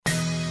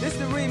This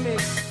the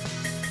remix.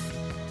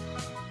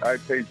 I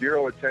pay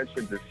zero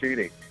attention to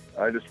seeding.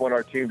 I just want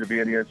our team to be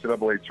in the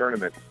NCAA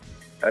tournament.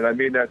 And I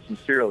mean that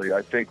sincerely.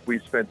 I think we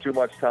spend too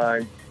much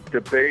time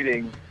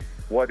debating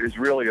what is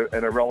really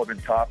an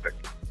irrelevant topic.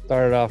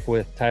 Started off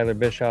with Tyler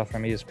Bischoff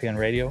from ESPN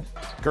Radio.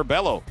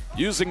 Curbelo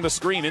using the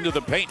screen into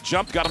the paint,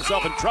 jumped, got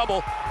himself in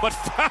trouble, but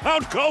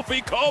found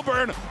Kofi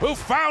Coburn, who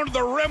found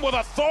the rim with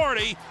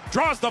authority,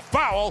 draws the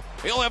foul.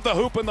 He'll have the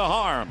hoop and the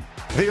harm.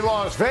 The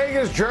Las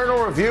Vegas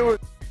Journal-Review.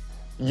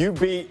 You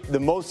beat the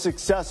most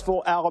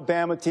successful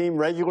Alabama team,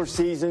 regular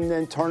season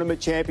and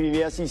tournament champion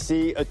in the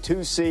SEC, a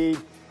 2 seed,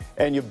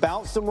 and you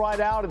bounced them right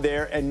out of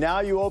there, and now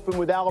you open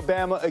with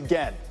Alabama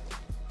again.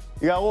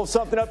 You got a little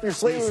something up your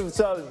sleeve,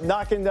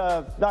 knocking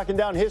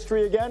down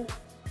history again?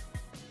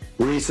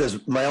 He says,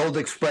 my old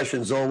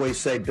expressions always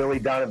say Billy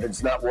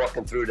Donovan's not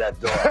walking through that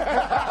door.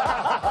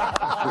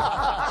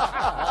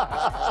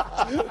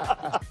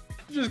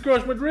 Just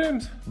crushed my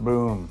dreams.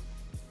 Boom.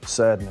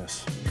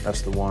 Sadness.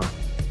 That's the one.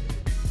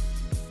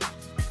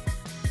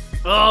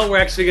 Oh, we're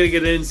actually going to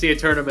get an NCAA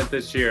tournament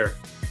this year.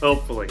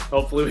 Hopefully.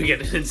 Hopefully we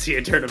get an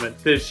NCAA tournament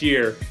this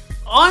year.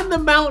 On the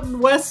Mountain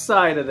West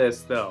side of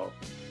this, though,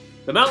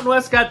 the Mountain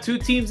West got 2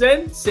 teams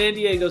in. San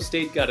Diego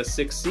State got a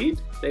 6 seed.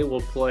 They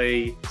will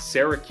play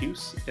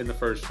Syracuse in the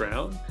first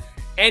round.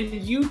 And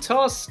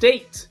Utah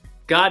State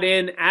got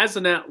in as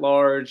an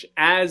at-large,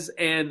 as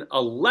an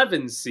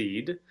 11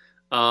 seed.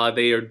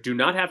 They do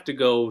not have to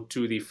go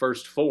to the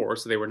first 4,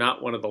 so they were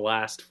not one of the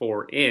last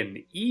 4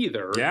 in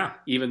either. Yeah.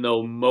 Even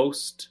though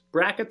most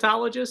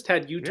bracketologists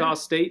had Utah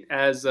State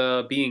as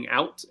being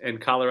out and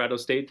Colorado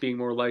State being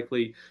more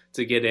likely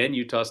to get in.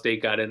 Utah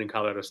State got in and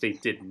Colorado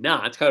State did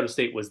not. Colorado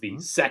State was the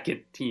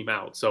second team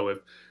out. So if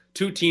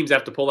 2 teams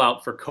have to pull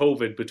out for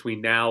COVID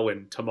between now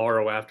and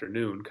tomorrow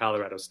afternoon,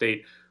 Colorado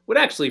State would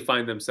actually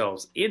find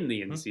themselves in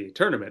the NCAA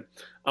tournament.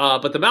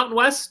 But the Mountain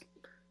West,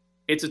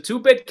 it's a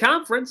 2-bid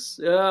conference.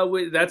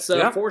 That's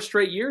 4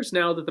 straight years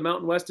now that the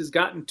Mountain West has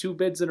gotten 2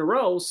 bids in a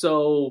row.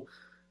 So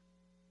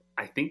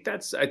I think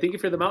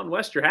if you're the Mountain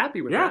West, you're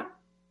happy with that.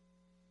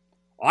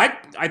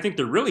 I think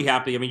they're really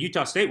happy. I mean,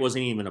 Utah State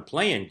wasn't even a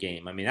play-in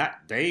game. I mean,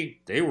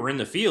 they were in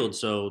the field.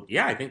 So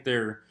yeah, I think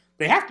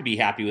they have to be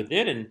happy with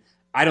it. And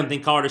I don't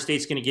think Colorado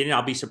State's going to get in.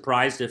 I'll be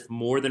surprised if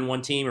more than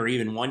one team or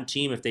even one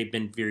team, if they've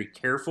been very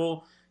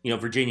careful. You know,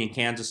 Virginia and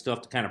Kansas still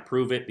have to kind of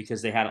prove it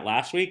because they had it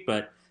last week,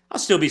 but I'll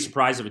still be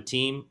surprised if a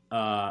team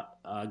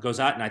goes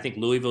out, and I think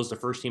Louisville's the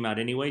first team out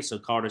anyway, so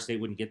Colorado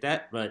State wouldn't get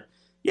that. But,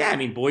 yeah, I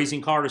mean, Boise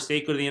and Colorado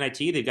State go to the NIT.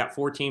 They've got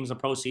 4 teams in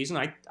the postseason.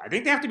 I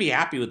think they have to be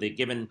happy with it,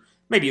 given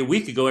maybe a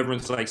week ago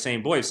everyone's like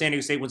saying, boy, if San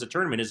Diego State wins a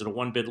tournament, is it a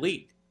 1-bid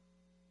league?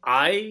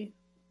 I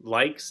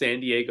like San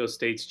Diego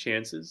State's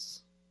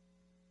chances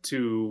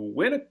to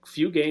win a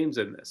few games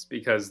in this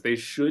because they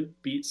should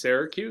beat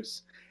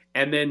Syracuse.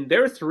 And then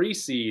their 3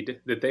 seed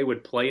that they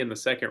would play in the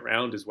second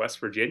round is West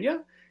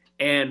Virginia.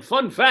 And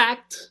fun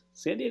fact,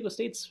 San Diego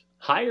State's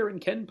higher in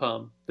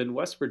KenPom than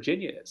West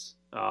Virginia is.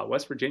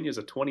 West Virginia is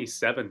a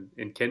 27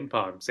 in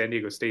KenPom. San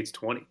Diego State's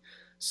 20.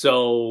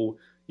 So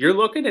you're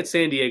looking at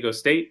San Diego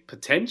State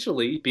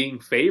potentially being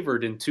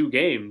favored in 2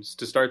 games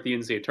to start the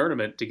NCAA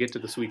tournament to get to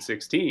the Sweet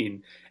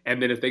 16.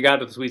 And then if they got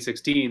to the Sweet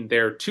 16,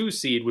 their 2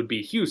 seed would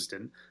be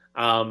Houston.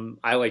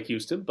 I like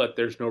Houston, but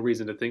there's no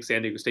reason to think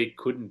San Diego State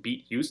couldn't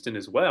beat Houston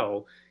as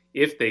well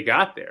if they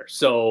got there.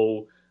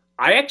 So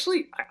I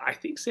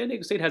think San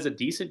Diego State has a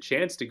decent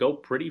chance to go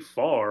pretty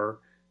far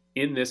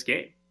in this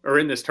game, or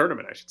in this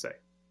tournament, I should say.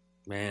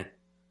 Man,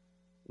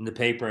 in the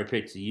paper I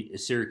picked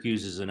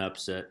Syracuse as an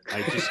upset.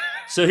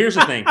 So here's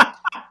the thing: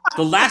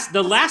 the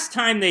last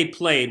time they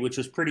played, which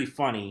was pretty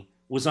funny,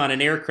 was on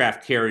an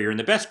aircraft carrier, and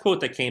the best quote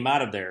that came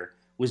out of there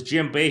was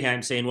Jim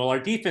Boeheim saying, "Well, our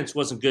defense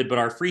wasn't good, but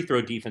our free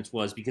throw defense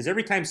was, because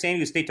every time San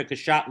Diego State took a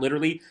shot,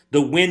 literally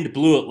the wind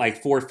blew it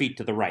like 4 feet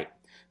to the right."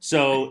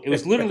 So it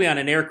was literally on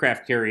an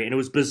aircraft carrier, and it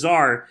was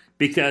bizarre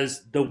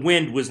because the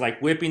wind was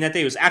like whipping that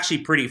day. It was actually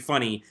pretty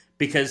funny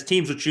because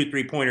teams would shoot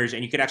 3-pointers,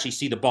 and you could actually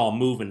see the ball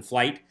move in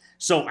flight.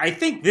 So I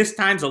think this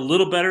time's a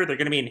little better. They're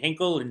going to be in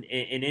Hinkle in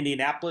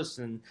Indianapolis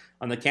and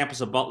on the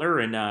campus of Butler,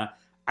 and I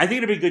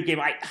think it'll be a good game.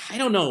 I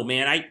don't know,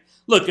 man.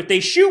 Look, if they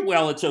shoot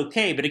well, it's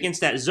okay, but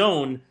against that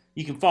zone,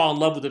 you can fall in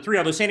love with the 3.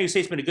 Although San Diego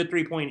State's been a good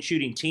 3-point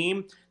shooting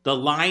team, the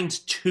line's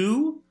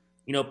 2,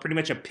 pretty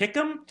much a pick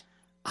 'em.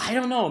 I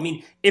don't know. I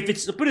mean, put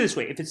it this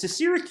way, if it's the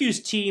Syracuse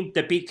team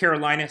that beat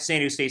Carolina, San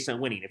Diego State's not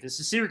winning. If it's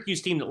the Syracuse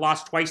team that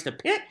lost twice to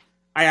Pitt,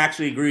 I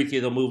actually agree with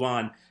you. They'll move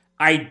on.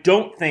 I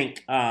don't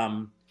think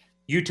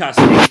Utah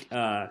State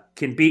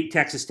can beat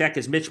Texas Tech,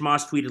 as Mitch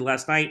Moss tweeted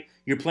last night.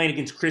 You're playing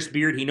against Chris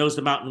Beard. He knows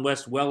the Mountain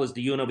West well as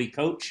the UNLV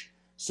coach.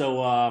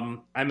 So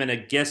I'm going to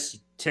guess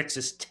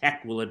Texas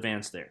Tech will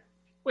advance there.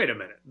 Wait a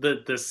minute.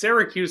 The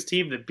Syracuse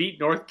team that beat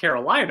North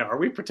Carolina, are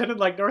we pretending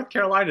like North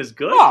Carolina's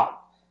good? Oh,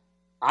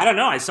 I don't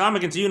know. I saw them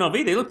against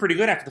UNLV. They looked pretty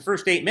good after the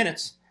first 8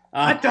 minutes.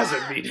 That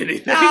doesn't mean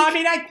anything. No, I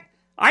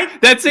mean,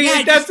 that's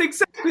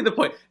exactly the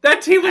point.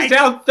 That team was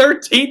down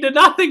 13-0 to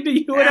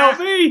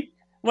UNLV.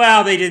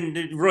 Well, they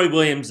didn't. Roy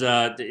Williams,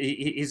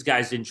 his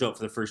guys didn't show up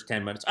for the first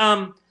 10 minutes.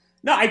 No,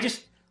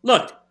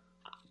 look.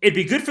 It'd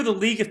be good for the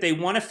league if they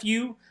won a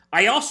few.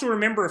 I also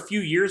remember a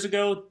few years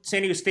ago,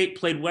 San Diego State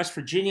played West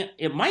Virginia.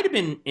 It might have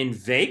been in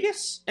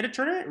Vegas at a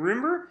tournament,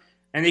 remember?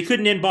 And they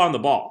couldn't inbound the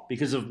ball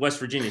because of West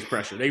Virginia's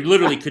pressure. They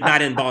literally could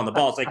not inbound the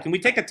ball. It's like, can we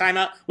take a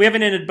timeout? We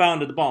haven't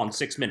inbounded the ball in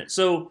 6 minutes.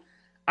 So,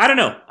 I don't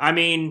know. I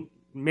mean,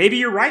 maybe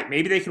you're right.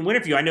 Maybe they can win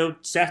a few. I know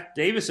Seth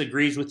Davis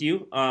agrees with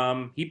you.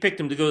 He picked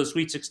them to go to the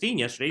Sweet 16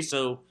 yesterday,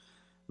 so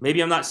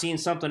maybe I'm not seeing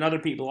something other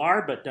people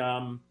are, but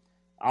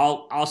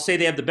I'll say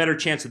they have the better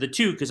chance of the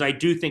two because I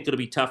do think it'll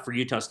be tough for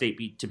Utah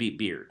State to beat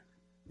Beard.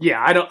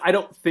 Yeah, I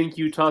don't think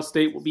Utah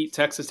State will beat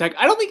Texas Tech.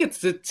 I don't think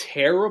it's a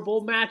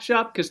terrible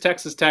matchup because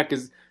Texas Tech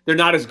they're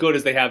not as good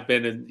as they have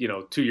been in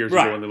 2 years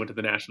ago when they went to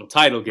the national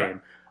title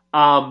game.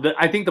 Right.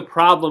 I think the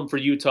problem for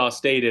Utah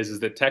State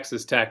is that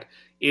Texas Tech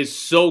is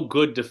so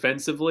good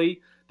defensively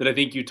that I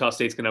think Utah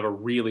State's going to have a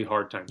really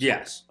hard time.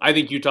 Yes. I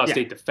think Utah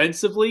State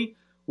defensively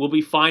will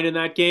be fine in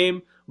that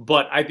game,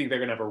 but I think they're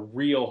going to have a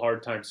real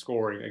hard time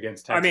scoring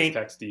against Texas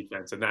Tech's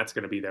defense, and that's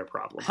going to be their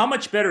problem. How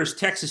much better is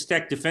Texas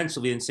Tech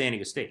defensively than San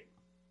Diego State?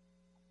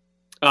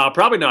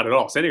 Probably not at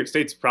all. San Diego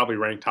State's probably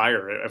ranked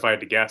higher, if I had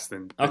to guess,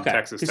 than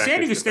Texas Tech. Because San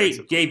Diego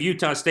State gave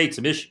Utah State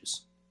some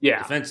issues. Yeah.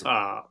 Defensively.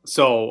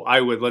 So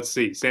I would, let's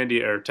see,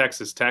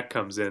 Texas Tech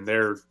comes in.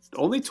 They're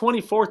only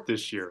 24th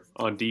this year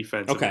on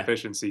defense and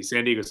efficiency.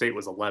 San Diego State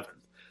was 11th.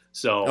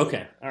 So all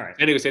right.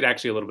 San Diego State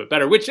actually a little bit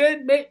better, which,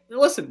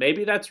 listen,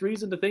 maybe that's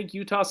reason to think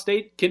Utah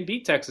State can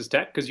beat Texas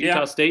Tech because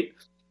Utah State,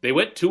 they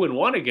went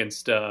 2-1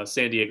 against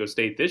San Diego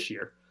State this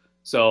year.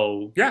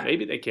 So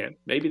maybe they can.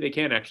 Maybe they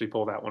can actually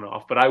pull that one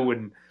off, but I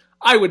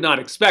would not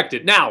expect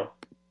it. Now,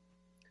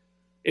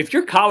 if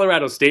you're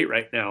Colorado State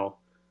right now,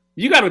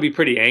 you got to be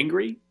pretty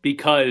angry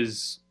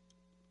because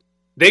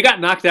they got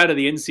knocked out of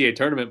the NCAA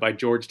tournament by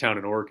Georgetown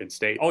and Oregon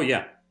State. Oh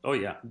yeah.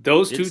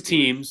 Those two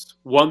teams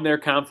won their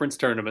conference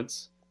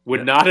tournaments,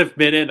 would not have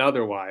been in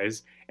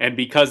otherwise, and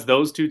because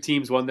those two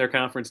teams won their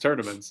conference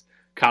tournaments,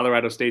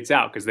 Colorado State's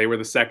out because they were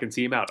the second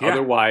team out.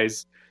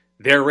 Otherwise,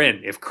 they're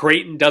in. If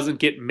Creighton doesn't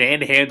get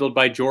manhandled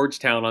by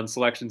Georgetown on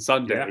Selection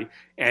Sunday,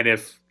 and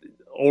if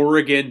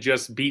Oregon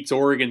just beats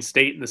Oregon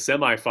State in the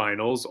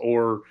semifinals,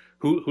 or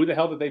who the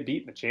hell did they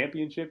beat in the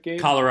championship game?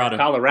 Colorado.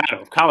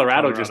 If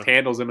Colorado just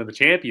handles them in the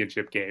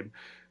championship game,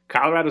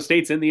 Colorado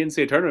State's in the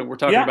NCAA tournament. We're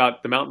talking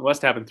about the Mountain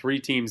West having 3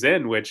 teams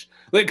in, which,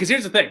 because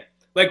here's the thing.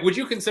 Would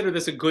you consider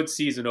this a good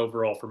season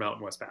overall for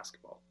Mountain West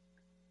basketball?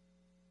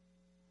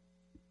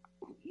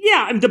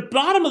 Yeah, and the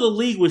bottom of the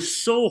league was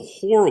so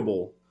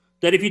horrible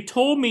that if you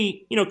told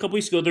me, a couple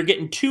weeks ago, they're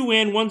getting 2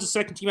 in, one's a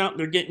second team out, and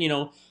they're getting,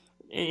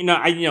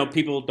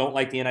 people don't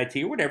like the NIT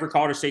or whatever.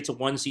 Colorado State's a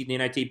 1 seed in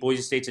the NIT,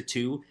 Boise State's a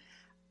 2.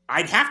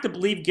 I'd have to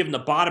believe, given the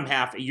bottom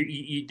half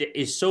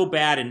is so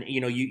bad, and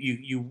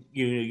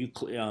you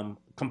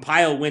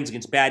compile wins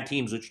against bad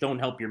teams, which don't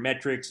help your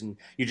metrics, and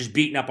you're just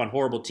beating up on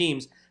horrible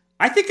teams.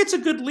 I think it's a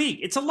good league.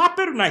 It's a lot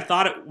better than I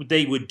thought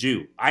they would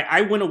do.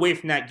 I went away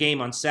from that game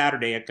on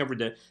Saturday. I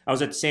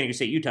was at the San Diego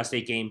State Utah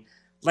State game.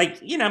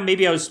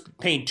 Maybe I was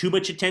paying too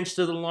much attention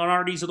to the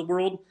Leonardis of the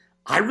world.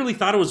 I really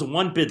thought it was a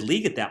 1-bid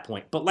league at that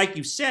point. But like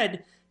you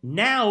said,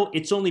 now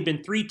it's only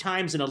been 3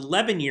 times in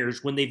 11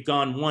 years when they've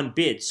gone 1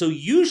 bid. So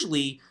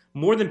usually,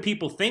 more than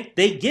people think,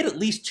 they get at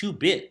least 2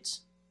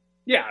 bids.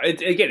 Yeah,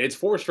 it's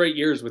 4 straight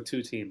years with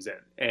 2 teams in.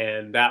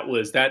 And that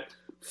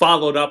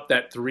followed up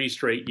that 3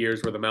 straight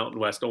years where the Mountain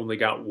West only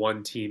got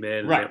 1 team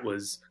in. Right. And it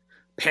was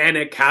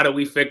panic. How do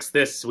we fix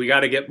this? We got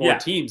to get more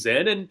teams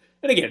in. And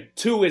again,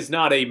 2 is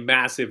not a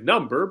massive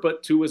number,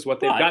 but 2 is what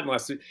they've gotten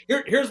last.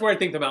 Here's where I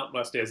think the Mountain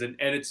West is, and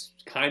it's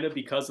kind of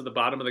because of the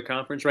bottom of the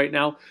conference right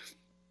now.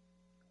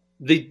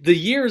 The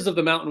years of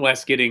the Mountain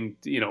West getting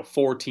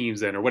 4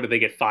 teams in, or what did they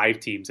get 5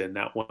 teams in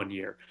that 1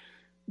 year?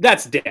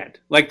 That's dead.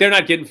 They're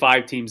not getting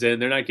 5 teams in,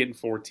 they're not getting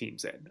 4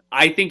 teams in.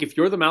 I think if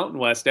you're the Mountain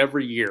West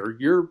every year,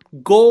 your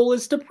goal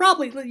is to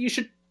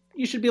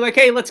you should be like,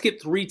 hey, let's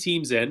get 3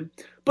 teams in,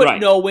 but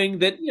knowing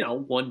that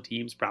 1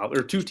 team's probably,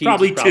 or 2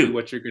 teams is probably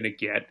what you're going to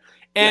get.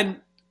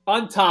 And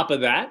on top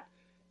of that,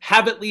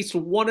 have at least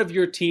one of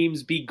your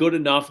teams be good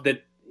enough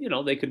that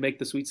they could make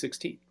the Sweet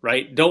 16,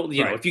 right? Don't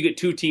if you get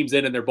 2 teams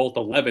in and they're both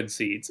 11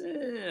 seeds,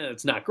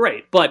 it's not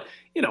great. But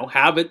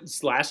have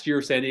it. Last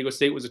year, San Diego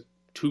State was a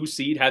 2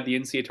 seed. Had the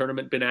NCAA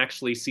tournament been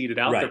actually seeded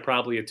out, they're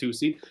probably a 2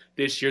 seed.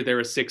 This year, they're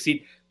a 6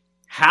 seed.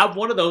 Have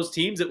one of those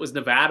teams. It was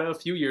Nevada a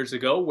few years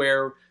ago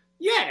where,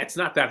 it's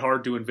not that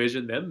hard to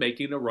envision them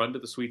making a run to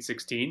the Sweet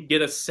 16,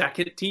 get a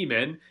second team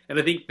in, and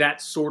I think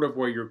that's sort of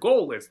where your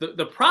goal is.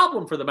 The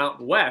problem for the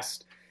Mountain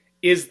West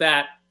is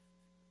that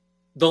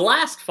the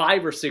last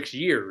 5 or 6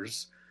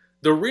 years,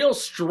 the real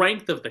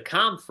strength of the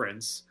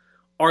conference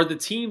are the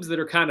teams that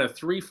are kind of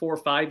 3, 4,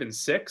 5, and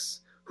 6,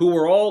 who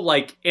are all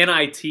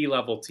NIT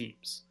level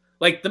teams.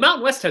 The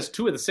Mountain West has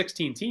 2 of the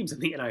 16 teams in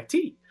the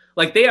NIT.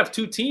 They have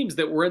 2 teams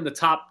that were in the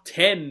top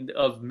 10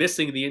 of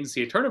missing the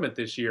NCAA tournament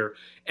this year.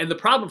 And the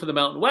problem for the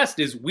Mountain West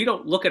is we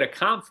don't look at a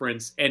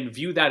conference and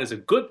view that as a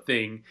good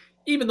thing,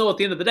 even though at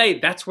the end of the day,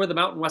 that's where the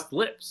Mountain West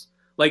lives.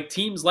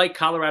 Teams like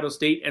Colorado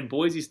State and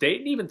Boise State,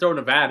 and even throw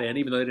Nevada in,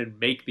 even though they didn't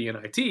make the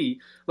NIT,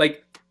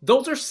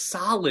 those are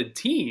solid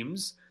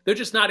teams They're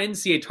just not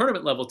NCAA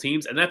tournament level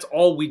teams, and that's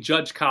all we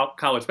judge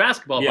college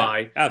basketball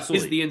by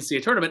absolutely. is the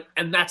NCAA tournament.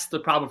 And that's the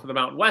problem for the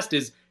Mountain West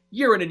is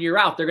year in and year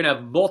out, they're going to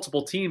have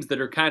multiple teams that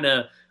are kind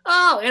of,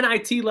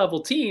 NIT level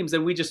teams,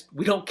 and we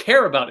don't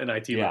care about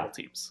NIT level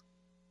teams.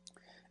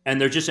 And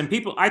they're just, and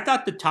people, I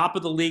thought the top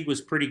of the league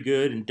was pretty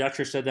good, and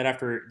Dutcher said that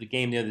after the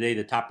game the other day,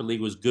 the top of the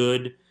league was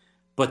good,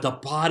 but the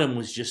bottom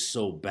was just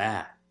so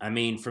bad. I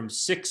mean, from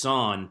 6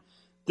 on,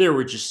 there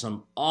were just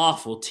some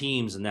awful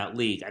teams in that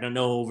league. I don't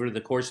know over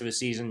the course of a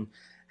season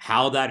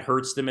how that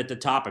hurts them at the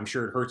top. I'm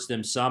sure it hurts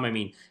them some. I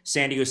mean,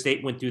 San Diego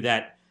State went through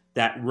that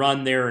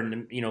run there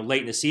and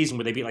late in the season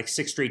where they beat like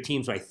 6 straight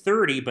teams by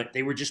 30, but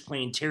they were just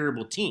playing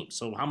terrible teams.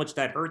 So how much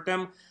that hurt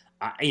them,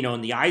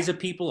 in the eyes of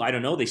people, I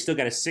don't know. They still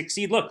got a 6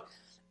 seed. Look,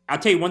 I'll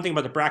tell you one thing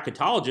about the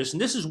bracketologists,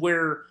 and this is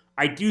where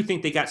I do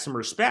think they got some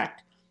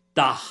respect.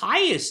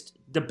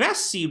 The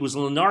best seed was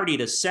Lunardi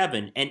at a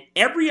 7, and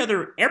every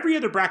other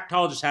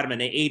bracketologist had him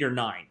an 8 or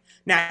 9.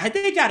 Now, had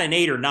they got an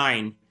 8 or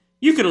 9,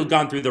 you could have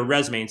gone through their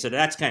resume and said,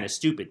 that's kind of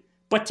stupid.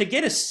 But to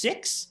get a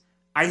 6,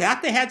 I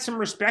thought they had some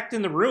respect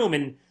in the room,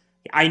 and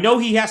I know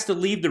he has to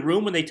leave the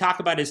room when they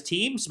talk about his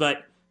teams,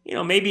 but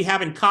maybe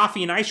having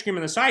coffee and ice cream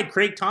on the side,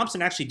 Craig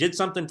Thompson actually did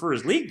something for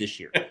his league this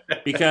year.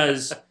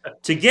 Because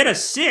to get a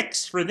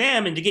 6 for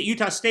them and to get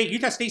Utah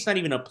State's not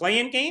even a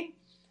play-in game,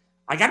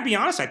 I got to be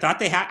honest, I thought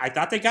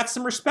they got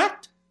some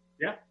respect.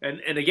 Yeah,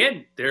 and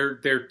again,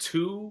 they're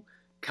 2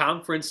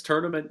 conference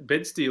tournament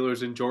bid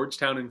stealers in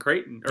Georgetown and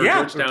Creighton.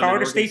 Georgetown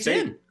Colorado State's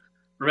in.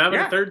 Remember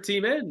the 3rd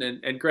team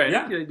in, and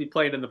granted, they'd be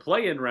playing in the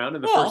play-in round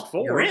in the first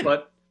 4,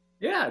 but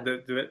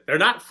they're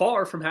not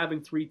far from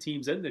having 3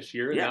 teams in this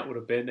year, and that would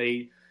have been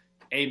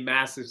a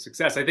massive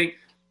success. I think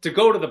to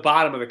go to the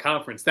bottom of the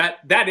conference,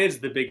 that is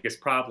the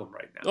biggest problem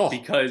right now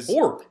because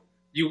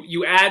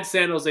you add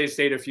San Jose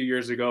State a few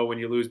years ago when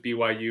you lose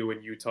BYU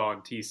and Utah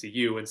and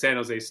TCU, and San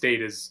Jose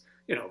State is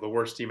the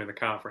worst team in the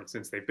conference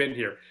since they've been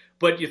here.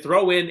 But you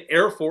throw in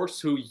Air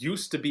Force, who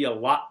used to be a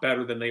lot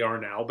better than they are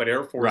now, but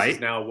Air Force is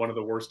now one of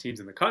the worst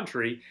teams in the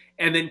country,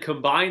 and then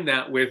combine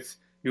that with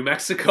New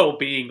Mexico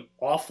being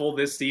awful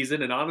this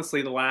season, and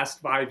honestly the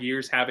last 5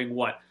 years having,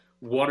 1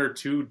 or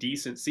 2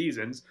 decent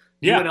seasons,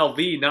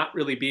 UNLV not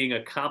really being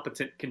a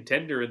competent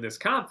contender in this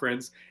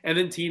conference, and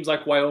then teams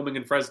like Wyoming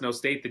and Fresno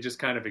State that just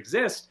kind of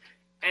exist,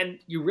 and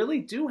you really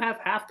do have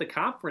half the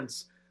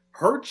conference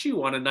hurt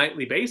you on a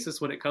nightly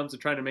basis when it comes to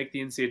trying to make the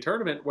NCAA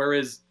tournament,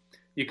 whereas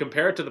you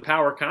compare it to the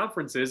power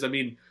conferences, I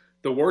mean,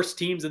 the worst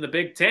teams in the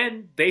Big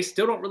Ten, they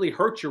still don't really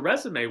hurt your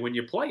resume when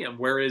you play them,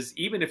 whereas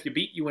even if you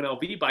beat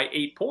UNLV by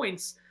 8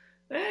 points,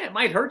 it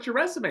might hurt your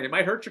resume. It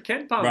might hurt your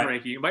KenPom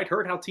ranking. It might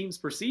hurt how teams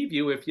perceive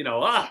you if,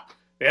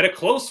 they had a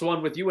close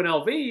one with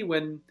UNLV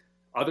when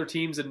other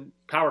teams in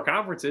power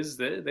conferences,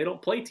 they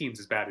don't play teams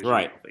as bad as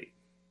UNLV.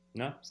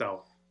 No.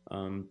 So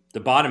the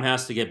bottom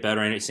has to get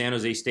better. And San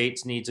Jose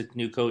State needs a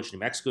new coach. New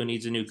Mexico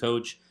needs a new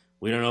coach.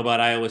 We don't know about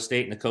Iowa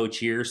State and the coach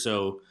here.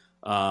 So,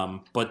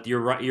 but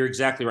you're right. You're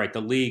exactly right.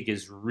 The league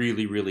is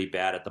really, really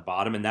bad at the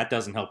bottom, and that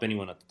doesn't help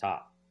anyone at the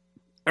top.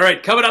 All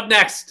right, coming up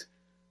next,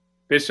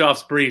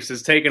 Bischoff's Briefs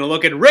is taking a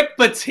look at Rick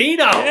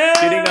Pitino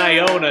getting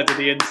Iona to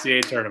the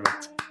NCAA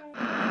tournament.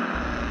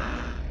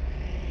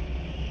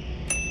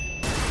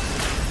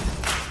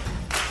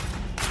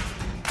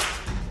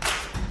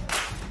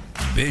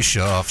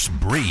 Bischoff's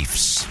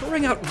Briefs.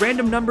 Throwing out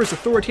random numbers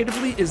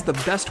authoritatively is the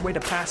best way to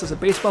pass as a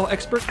baseball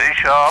expert.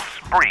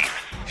 Bischoff's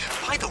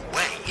Briefs. By the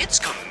way, it's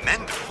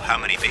commendable how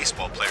many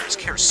baseball players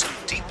care so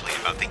deeply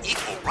about the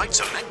Equal Rights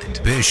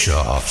Amendment.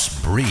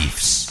 Bischoff's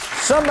Briefs.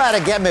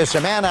 Somebody get me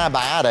some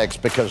antibiotics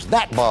because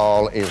that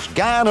ball is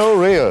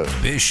gonorrhea.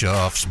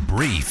 Bischoff's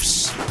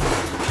Briefs.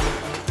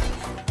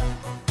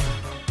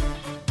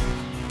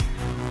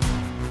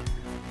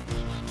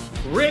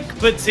 Rick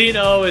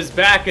Pitino is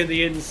back in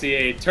the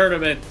NCAA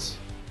tournament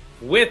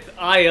with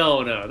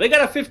Iona. They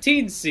got a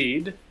 15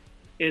 seed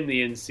in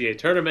the NCAA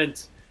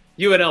tournament.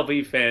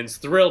 UNLV fans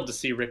thrilled to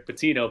see Rick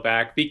Pitino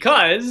back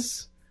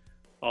because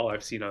all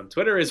I've seen on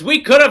Twitter is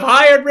we could have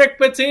hired Rick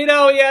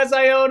Pitino. He has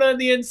Iona in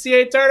the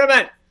NCAA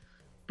tournament.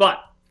 But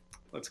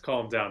let's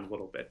calm down a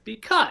little bit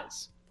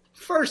because,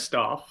 first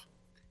off,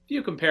 if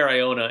you compare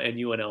Iona and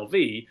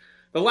UNLV,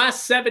 the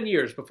last 7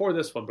 years before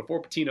this one,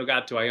 before Pitino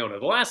got to Iona,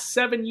 the last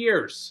 7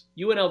 years,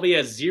 UNLV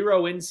has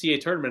 0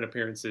 NCAA tournament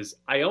appearances.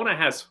 Iona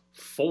has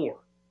 4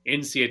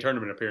 NCAA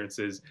tournament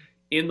appearances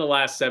in the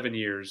last 7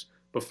 years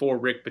before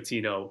Rick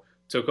Pitino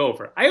took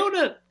over.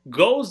 Iona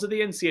goes to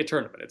the NCAA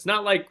tournament. It's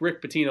not like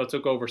Rick Pitino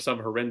took over some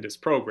horrendous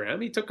program.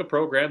 He took a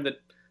program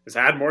that has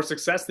had more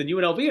success than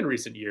UNLV in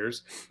recent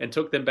years and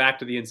took them back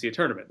to the NCAA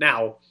tournament.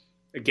 Now,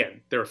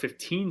 again, they're a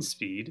 15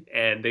 seed,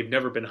 and they've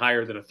never been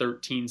higher than a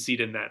 13 seed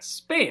in that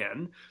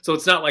span. So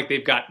it's not like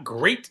they've got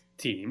great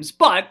teams,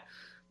 but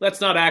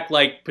let's not act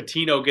like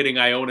Pitino getting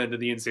Iona into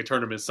the NCAA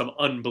tournament is some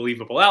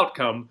unbelievable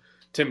outcome.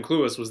 Tim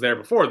Cluess was there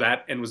before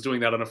that and was doing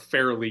that on a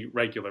fairly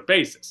regular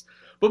basis.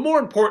 But more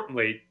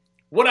importantly,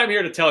 what I'm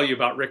here to tell you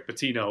about Rick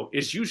Pitino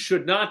is you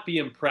should not be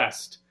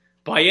impressed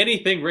by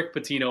anything Rick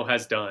Pitino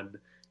has done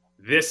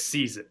this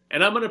season.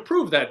 And I'm going to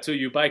prove that to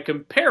you by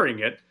comparing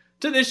it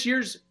to this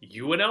year's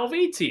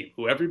UNLV team,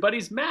 who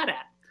everybody's mad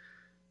at.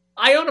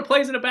 Iona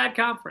plays in a bad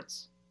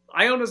conference.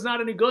 Iona's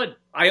not any good.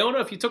 Iona,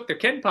 if you took their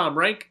KenPom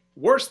rank,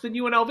 worse than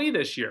UNLV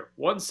this year,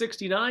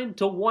 169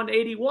 to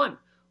 181.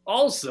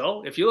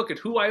 Also, if you look at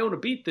who Iona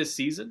beat this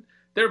season,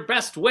 their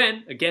best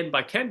win, again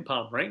by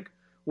KenPom rank,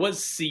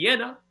 was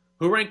Siena,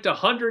 who ranked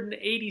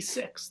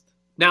 186th.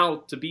 Now,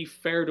 to be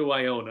fair to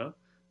Iona,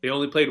 they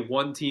only played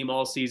one team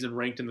all season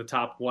ranked in the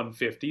top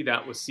 150.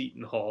 That was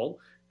Seton Hall,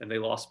 and they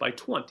lost by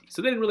 20.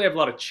 So they didn't really have a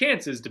lot of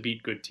chances to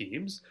beat good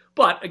teams.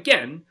 But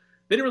again,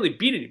 they didn't really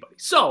beat anybody.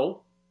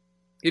 So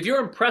if you're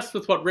impressed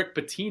with what Rick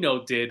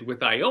Pitino did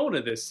with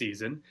Iona this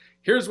season,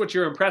 here's what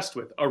you're impressed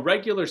with. A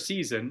regular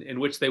season in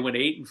which they went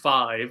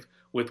 8-5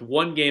 with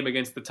one game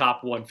against the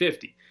top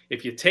 150.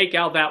 If you take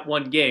out that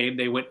one game,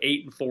 they went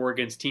 8-4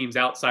 against teams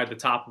outside the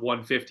top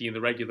 150 in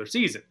the regular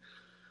season.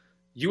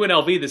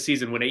 UNLV this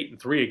season went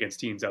 8-3 against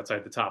teams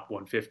outside the top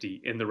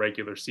 150 in the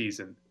regular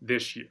season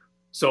this year.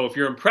 So if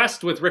you're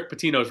impressed with Rick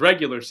Pitino's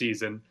regular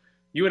season,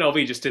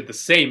 UNLV just did the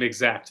same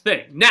exact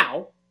thing.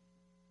 Now,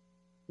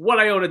 what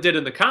Iona did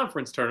in the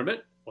conference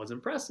tournament was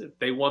impressive.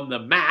 They won the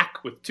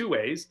MAC with 2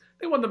 A's.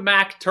 They won the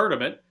MAC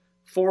tournament,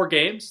 4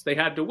 games. They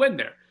had to win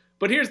there.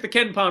 But here's the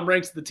KenPom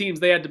ranks of the teams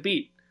they had to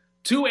beat.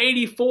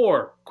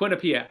 284,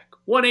 Quinnipiac.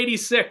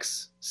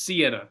 186,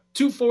 Siena.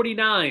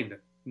 249,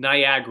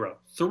 Niagara.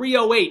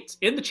 308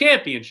 in the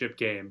championship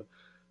game,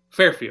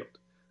 Fairfield.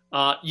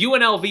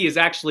 UNLV is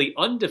actually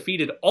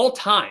undefeated all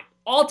time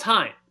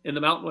in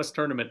the Mountain West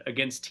tournament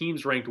against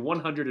teams ranked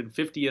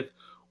 150th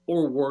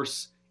or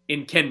worse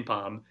in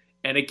KenPom.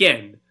 And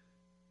again,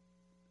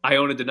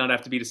 Iona did not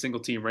have to beat a single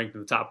team ranked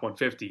in the top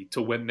 150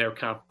 to win their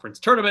conference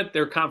tournament.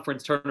 Their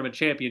conference tournament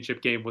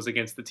championship game was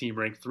against the team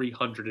ranked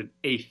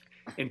 308th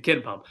in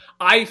KenPom.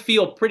 I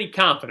feel pretty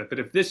confident that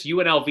if this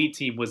UNLV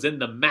team was in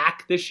the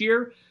MAC this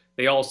year,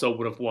 they also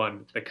would have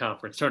won the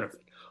conference tournament.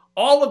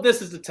 All of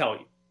this is to tell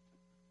you,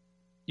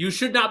 you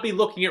should not be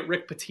looking at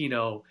Rick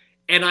Pitino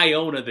and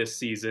Iona this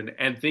season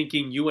and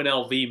thinking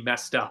UNLV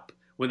messed up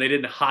when they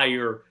didn't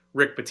hire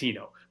Rick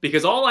Pitino.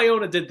 Because all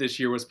Iona did this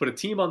year was put a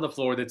team on the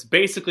floor that's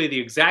basically the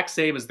exact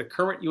same as the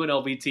current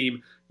UNLV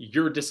team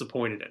you're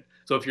disappointed in.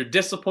 So if you're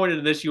disappointed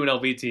in this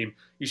UNLV team,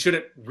 you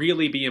shouldn't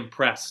really be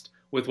impressed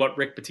with what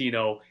Rick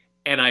Pitino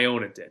and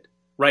Iona did.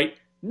 Right?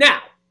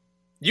 Now,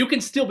 you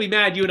can still be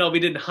mad UNLV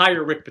didn't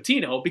hire Rick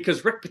Pitino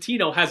because Rick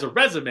Pitino has a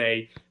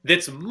resume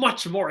that's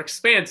much more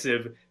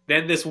expansive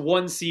than this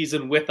one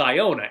season with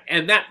Iona.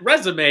 And that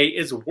resume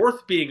is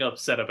worth being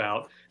upset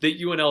about that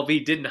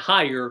UNLV didn't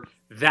hire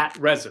that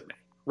resume,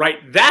 right?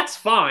 That's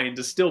fine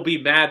to still be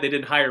mad they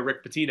didn't hire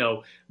Rick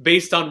Pitino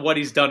based on what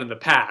he's done in the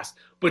past.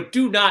 But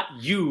do not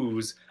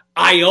use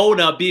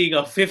Iona being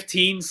a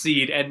 15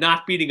 seed and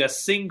not beating a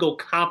single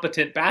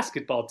competent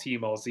basketball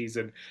team all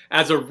season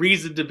as a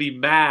reason to be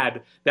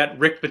mad that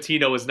Rick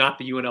Pitino is not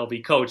the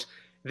UNLV coach.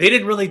 They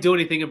didn't really do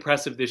anything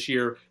impressive this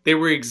year. They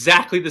were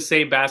exactly the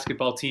same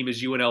basketball team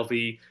as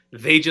UNLV.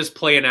 They just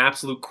play an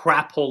absolute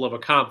crap hole of a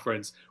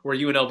conference where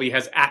UNLV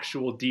has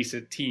actual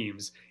decent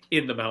teams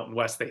in the Mountain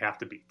West they have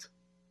to beat.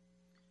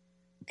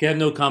 Okay, I have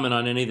no comment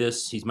on any of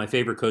this. He's my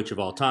favorite coach of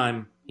all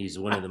time. He's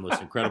one of the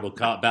most incredible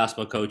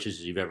basketball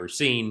coaches you've ever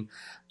seen.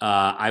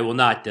 I will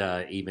not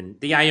even...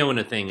 The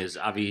Iona thing is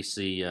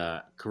obviously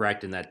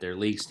correct in that their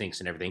league stinks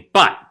and everything.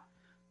 But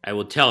I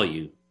will tell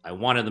you, I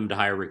wanted them to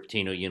hire Rick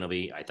Pitino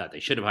UNLV. I thought they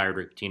should have hired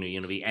Rick Pitino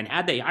UNLV. And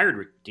had they hired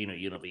Rick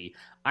Pitino UNLV,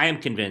 I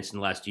am convinced in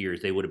the last 2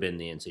 years they would have been in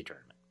the NCAA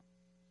tournament.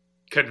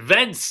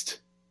 Convinced?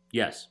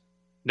 Yes.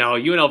 No,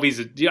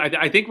 UNLV's...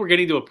 I think we're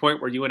getting to a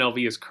point where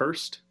UNLV is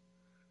cursed.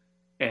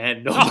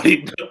 And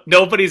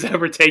nobody's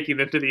ever taking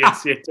them to the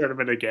NCAA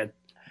tournament again.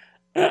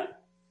 All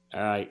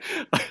right.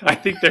 I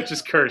think they're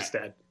just cursed,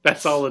 Ed.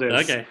 That's all it is.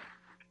 Okay.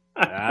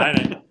 All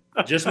right.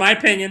 Just my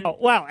opinion. Oh,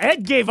 wow,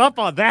 Ed gave up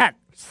on that.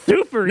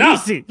 Super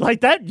easy.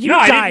 Like that, you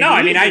died.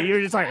 I mean,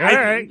 you're just like, all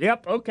right,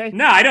 yep, okay.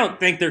 No, I don't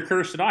think they're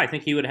cursed at all. I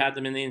think he would have had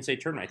them in the NCAA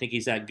tournament. I think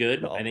he's that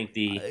good. I think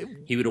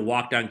he would have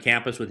walked on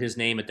campus with his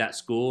name at that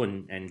school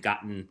and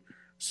gotten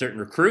certain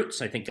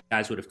recruits. I think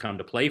guys would have come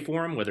to play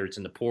for him, whether it's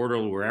in the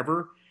portal or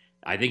wherever.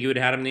 I think he would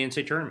have had him in the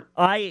NCAA tournament.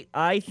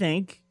 I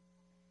think,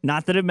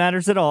 not that it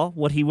matters at all,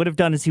 what he would have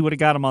done is he would have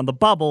got him on the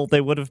bubble. They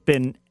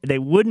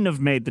wouldn't have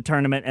made the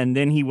tournament, and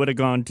then he would have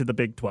gone to the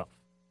Big 12.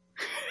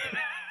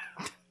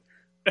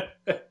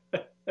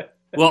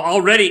 Well,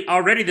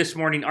 already this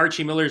morning,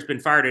 Archie Miller's been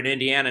fired at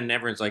Indiana, and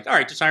everyone's like, all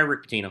right, just hire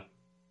Rick Pitino.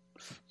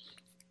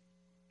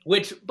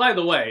 Which, by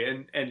the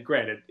way, and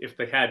granted, if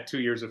they had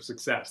 2 years of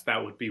success,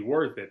 that would be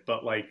worth it.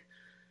 But,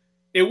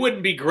 it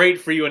wouldn't be great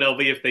for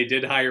UNLV if they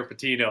did hire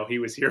Pitino. He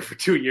was here for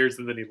 2 years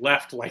and then he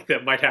left, like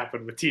that might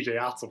happen with TJ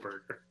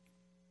Otzelberger.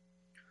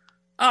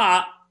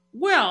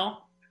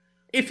 Well,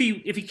 if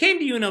he came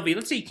to UNLV,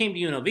 let's say he came to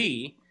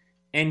UNLV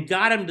and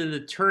got him to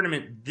the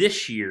tournament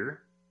this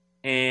year,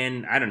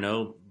 and I don't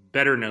know,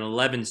 better than an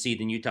 11 seed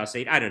than Utah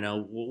State, I don't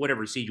know,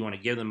 whatever seed you want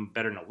to give them,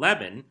 better than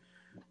 11,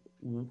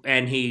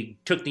 and he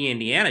took the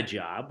Indiana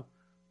job,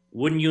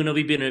 wouldn't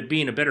UNLV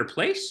be in a better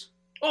place?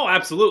 Oh,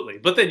 absolutely.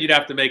 But then you'd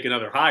have to make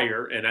another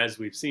hire, and as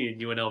we've seen,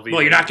 UNLV.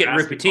 Well, you're not getting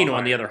Rick Pitino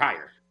on the other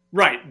hire.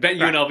 Right.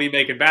 UNLV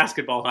making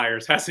basketball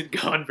hires hasn't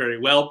gone very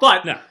well,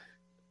 but no.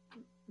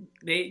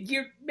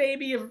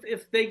 Maybe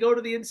if they go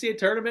to the NCAA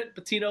tournament,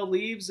 Pitino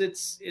leaves,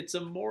 it's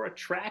a more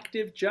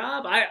attractive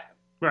job.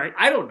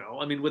 I don't know.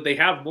 I mean, would they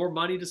have more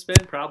money to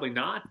spend? Probably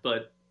not,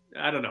 but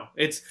I don't know.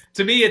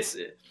 To me, it's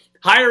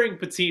hiring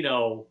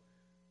Pitino.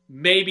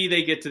 Maybe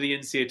they get to the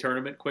NCAA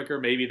tournament quicker.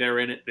 Maybe they're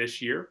in it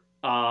this year.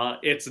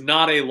 It's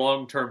not a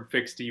long-term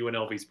fix to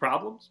UNLV's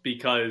problems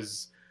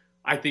because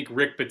I think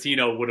Rick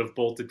Pitino would have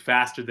bolted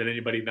faster than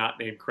anybody not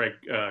named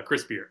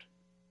Chris Beard.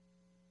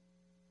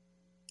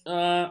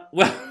 Well,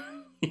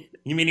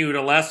 you mean he would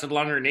have lasted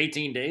longer than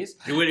 18 days?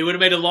 It would have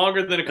made it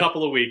longer than a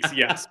couple of weeks,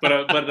 yes.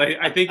 But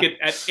I think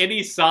at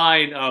any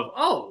sign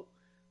of,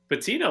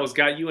 Pitino's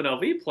got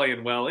UNLV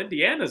playing well,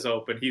 Indiana's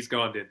open, he's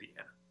gone to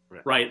Indiana.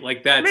 Right?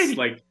 Like that's Maybe.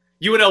 like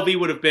UNLV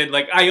would have been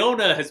like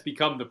Iona has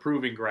become the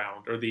proving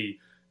ground or the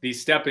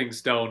stepping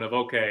stone of,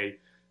 okay,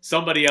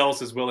 somebody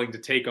else is willing to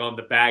take on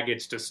the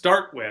baggage to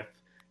start with.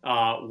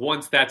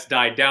 Once that's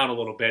died down a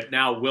little bit,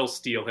 now we'll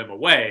steal him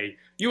away.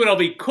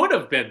 UNLV could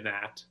have been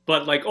that,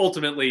 but like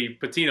ultimately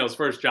Pitino's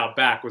first job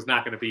back was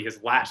not going to be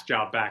his last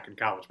job back in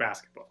college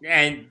basketball.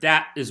 And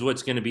that is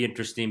what's going to be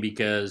interesting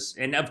because,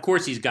 and of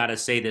course he's got to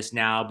say this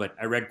now, but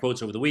I read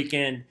quotes over the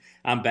weekend.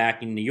 I'm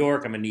back in New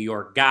York. I'm a New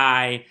York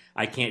guy.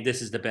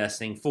 This is the best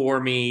thing for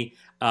me.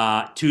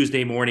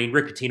 Tuesday morning,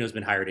 Rick Pitino's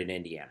been hired in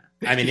Indiana.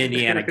 I'm an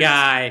Indiana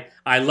guy.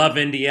 I love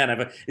Indiana.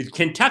 But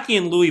Kentucky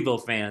and Louisville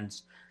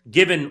fans,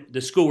 given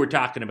the school we're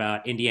talking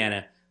about,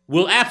 Indiana,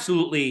 will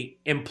absolutely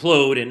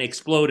implode and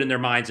explode in their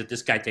minds if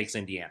this guy takes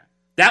Indiana.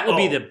 That will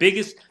be the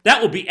biggest.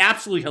 That will be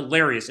absolutely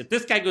hilarious if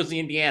this guy goes to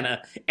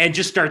Indiana and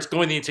just starts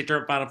going to the NCAA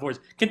tournament Final Fours.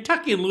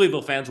 Kentucky and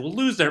Louisville fans will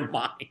lose their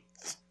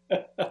minds.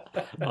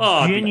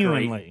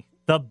 Genuinely,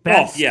 the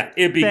best. Oh, yeah,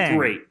 it'd be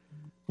great.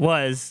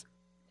 Was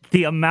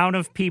the amount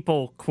of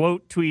people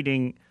quote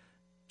tweeting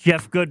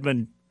Jeff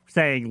Goodman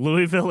saying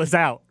Louisville is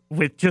out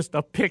with just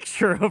a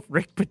picture of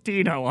Rick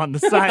Pitino on the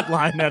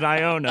sideline at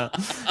Iona,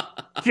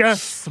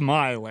 just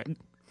smiling.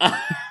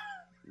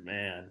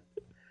 Man.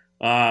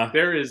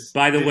 There is.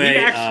 By the way,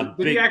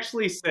 did he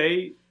actually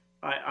say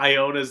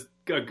Iona's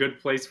a good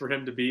place for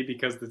him to be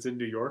because it's in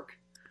New York?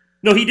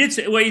 No, he did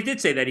say. Well, he did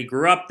say that he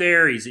grew up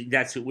there.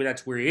 That's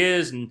where he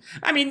is, and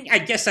I mean, I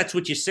guess that's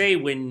what you say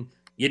when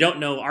you don't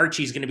know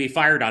Archie's going to be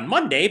fired on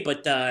Monday.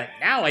 But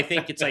now I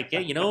think it's like,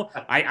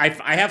 I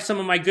have some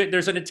of my good.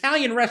 There's an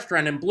Italian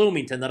restaurant in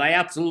Bloomington that I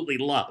absolutely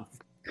love.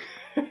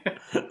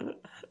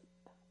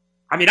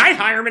 I mean, I'd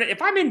hire him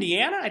if I'm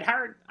Indiana. I'd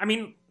hire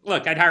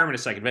him in a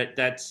second, but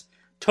that's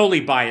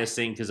totally biased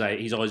thing because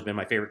he's always been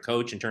my favorite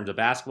coach in terms of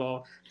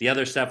basketball. The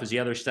other stuff is the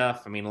other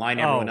stuff. I mean, line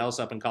everyone else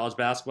up in college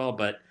basketball,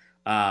 but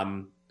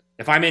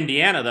if I'm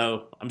Indiana,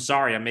 though, I'm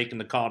sorry, I'm making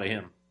the call to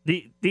him.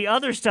 The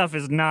other stuff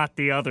is not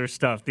the other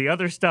stuff. The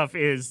other stuff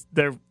is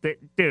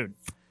dude,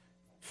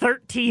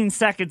 13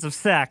 seconds of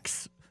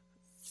sex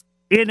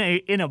in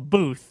a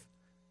booth.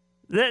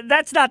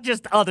 That's not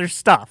just other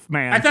stuff,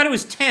 man. I thought it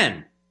was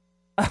 10.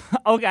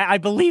 Okay, I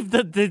believe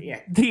that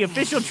the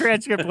official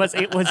transcript was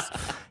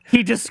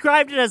he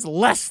described it as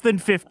less than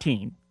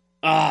 15.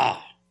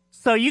 Ah.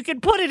 So you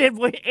can put it in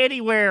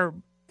anywhere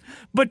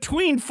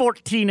between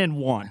 14 and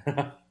 1.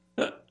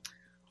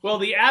 Well,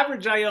 the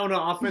average Iona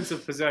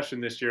offensive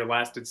possession this year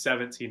lasted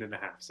 17 and a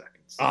half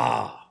seconds.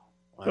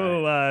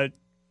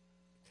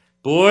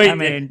 Boy, I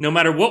mean, no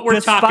matter what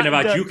we're talking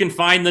about, you can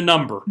find the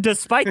number.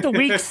 Despite the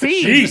weak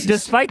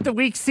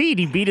seed,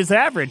 he beat his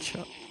average.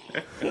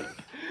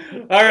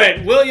 All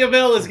right, William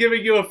Hill is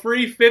giving you a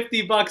free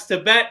 $50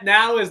 to bet.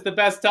 Now is the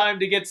best time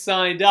to get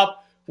signed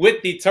up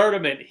with the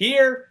tournament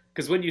here,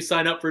 because when you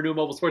sign up for a new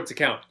mobile sports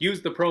account,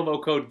 use the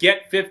promo code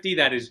GET50,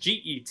 that is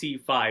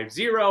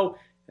GET50,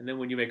 and then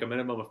when you make a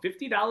minimum of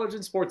 $50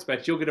 in sports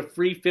bets, you'll get a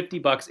free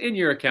 $50 in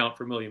your account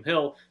from William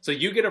Hill. So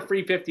you get a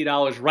free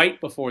 $50 right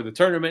before the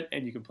tournament,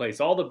 and you can place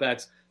all the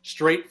bets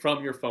straight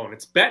from your phone.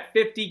 It's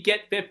Bet50,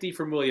 Get 50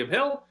 from William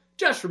Hill.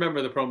 Just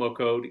remember the promo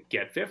code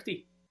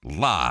GET50.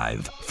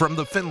 Live from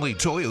the Findlay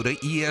Toyota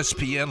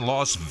ESPN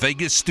Las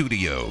Vegas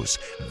studios,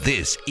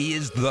 this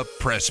is The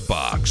Press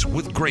Box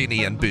with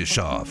Graney and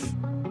Bischoff.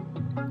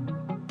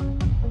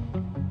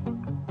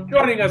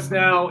 Joining us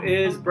now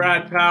is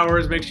Brad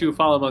Powers. Make sure you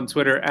follow him on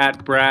Twitter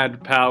at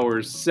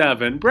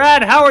BradPowers7.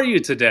 Brad, how are you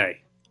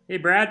today? Hey,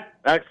 Brad.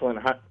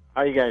 Excellent. How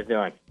are you guys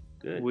doing?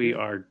 Good. We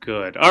are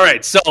good. All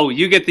right, so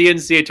you get the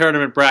NCAA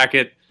tournament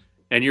bracket,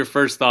 and your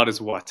first thought is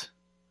what?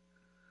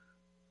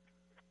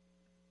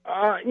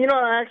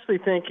 I actually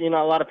think, a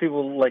lot of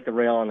people like to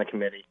rail on the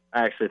committee.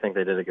 I actually think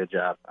they did a good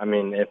job. I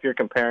mean, if you're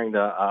comparing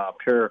the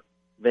pure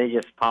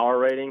Vegas power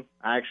rating,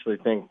 I actually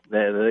think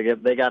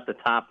they got the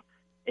top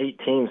 8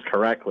 teams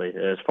correctly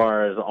as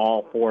far as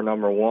all 4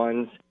 number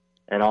 1s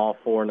and all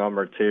 4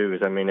 number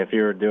 2s. I mean, if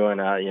you were doing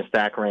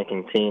stack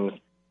ranking teams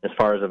as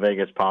far as the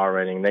Vegas power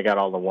rating, they got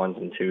all the 1s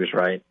and 2s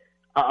right.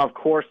 Of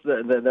course,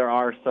 there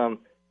are some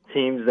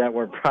teams that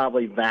were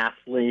probably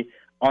vastly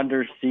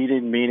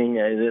underseeded, meaning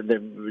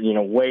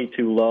they're way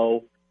too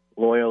low.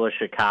 Loyola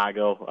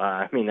Chicago.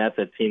 I mean, that's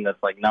a team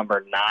that's like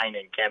number 9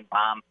 in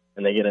KenPom,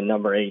 and they get a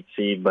number 8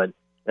 seed. But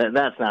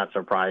that's not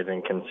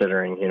surprising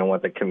considering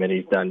what the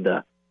committee's done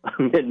to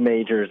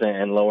mid-majors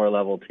and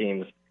lower-level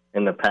teams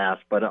in the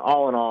past. But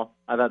all in all,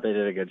 I thought they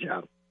did a good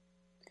job.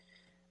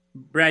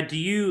 Brad, do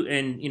you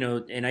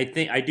and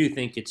I do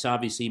think it's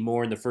obviously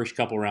more in the first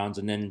couple rounds,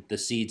 and then the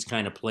seeds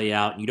kind of play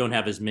out, and you don't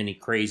have as many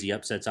crazy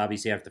upsets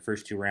obviously after the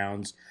first 2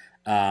 rounds.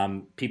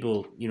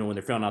 People, when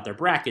they're filling out their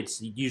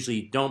brackets,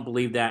 usually don't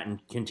believe that and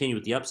continue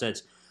with the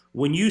upsets.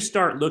 When you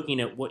start looking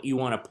at what you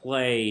want to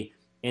play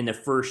in the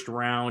first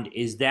round,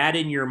 is that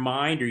in your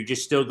mind, or you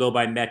just still go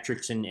by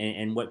metrics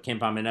and what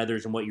KenPom and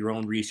others and what your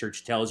own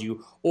research tells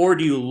you? Or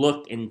do you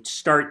look and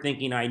start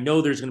thinking, I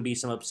know there's going to be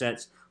some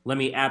upsets, let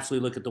me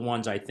absolutely look at the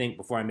ones I think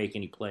before I make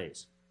any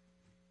plays?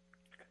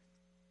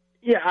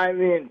 Yeah, I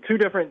mean, 2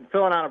 different,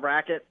 filling out a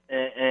bracket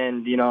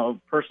and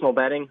personal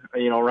betting,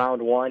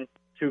 round 1,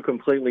 2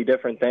 completely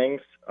different things.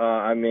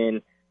 I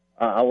mean,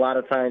 a lot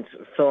of times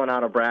filling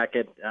out a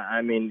bracket,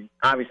 I mean,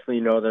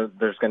 obviously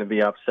there's going to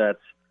be upsets,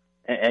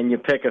 and you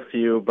pick a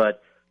few,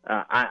 but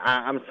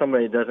I'm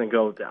somebody that doesn't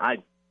go,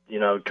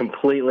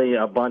 completely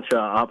a bunch of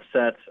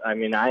upsets. I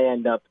mean, I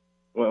end up,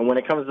 when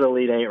it comes to the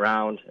Elite 8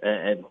 round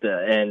and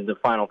the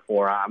Final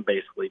 4, I'm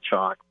basically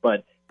chalk.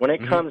 But when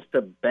it comes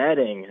to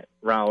betting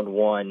round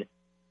 1,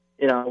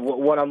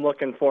 what I'm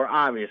looking for,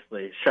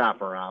 obviously,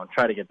 shop around,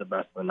 try to get the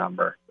best of the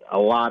number. A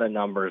lot of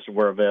numbers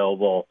were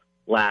available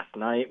last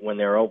night when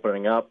they were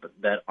opening up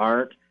that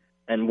aren't.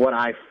 And what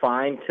I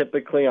find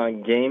typically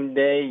on game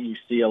day, you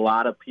see a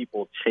lot of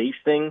people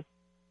chasing.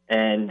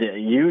 And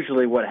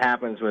usually what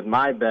happens with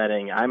my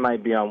betting, I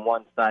might be on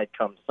one side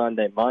come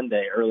Sunday,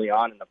 Monday, early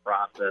on in the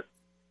process.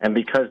 And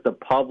because the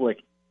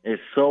public is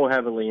so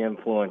heavily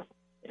influenced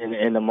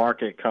in the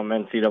market come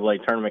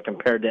NCAA tournament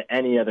compared to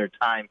any other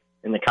time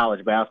in the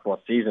college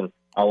basketball season,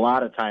 a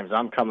lot of times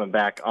I'm coming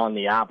back on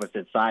the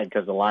opposite side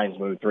because the lines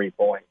move 3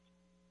 points.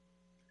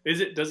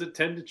 Does it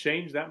tend to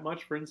change that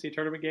much for NCAA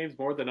tournament games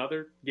more than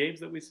other games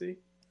that we see?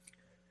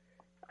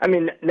 I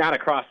mean, not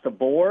across the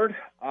board,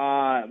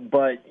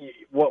 but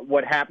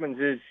what happens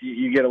is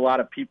you get a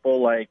lot of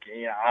people like,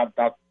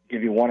 I'll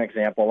give you one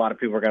example. A lot of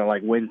people are going to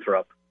like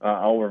Winthrop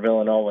over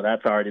Villanova.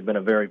 That's already been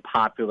a very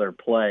popular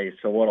play.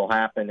 So what will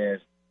happen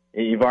is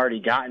you've already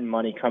gotten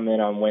money come in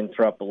on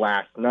Winthrop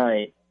last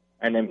night,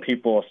 and then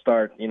people will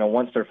start,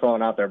 once they're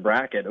filling out their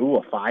bracket, a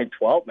 5-12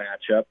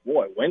 matchup.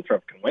 Boy,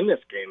 Winthrop can win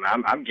this game.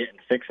 I'm getting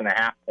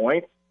 6.5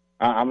 points.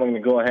 I'm going to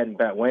go ahead and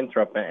bet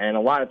Winthrop. And a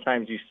lot of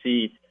times you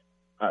see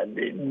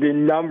the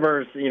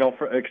numbers,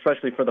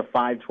 especially for the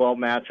 5-12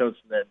 matchups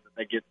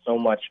that get so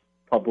much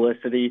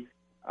publicity.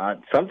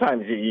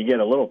 Sometimes you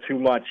get a little too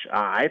much,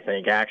 I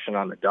think, action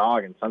on the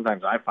dog, and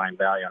sometimes I find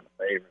value on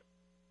the favorite.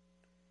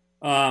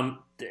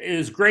 It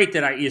was great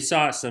that you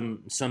saw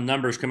some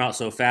numbers come out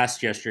so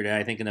fast yesterday.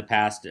 I think in the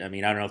past, I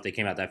mean, I don't know if they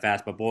came out that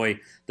fast, but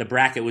boy, the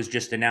bracket was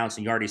just announced,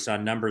 and you already saw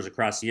numbers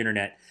across the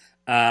internet.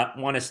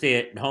 Want to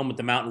stay at home with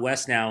the Mountain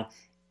West now.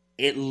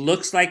 It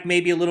looks like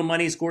maybe a little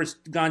money's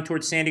gone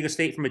towards San Diego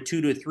State from a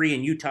 2 to a 3,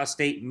 and Utah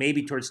State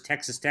maybe towards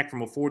Texas Tech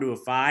from a 4 to a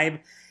 5.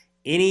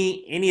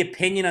 Any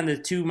opinion on the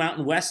 2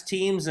 Mountain West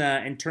teams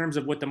in terms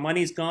of what the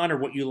money's gone, or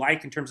what you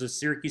like in terms of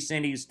Syracuse,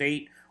 San Diego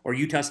State, or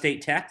Utah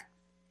State Tech?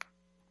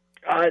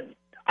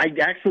 I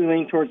actually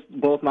lean towards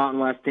both Mountain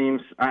West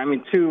teams. I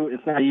mean, 2,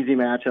 it's not easy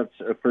matchups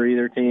for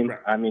either team. Right.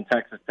 I mean,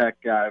 Texas Tech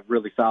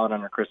really solid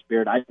under Chris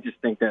Beard. I just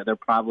think that they're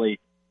probably,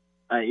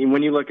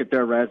 when you look at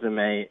their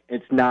resume,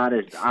 it's not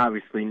as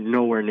obviously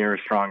nowhere near as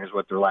strong as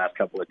what their last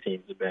couple of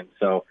teams have been.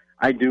 So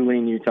I do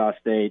lean Utah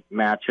State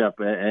matchup,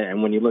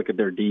 and when you look at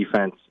their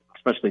defense,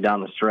 especially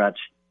down the stretch,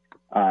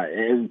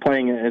 is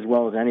playing as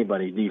well as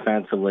anybody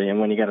defensively.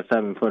 And when you got a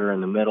 7-footer in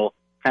the middle,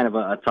 kind of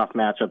a tough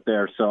matchup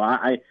there. So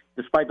I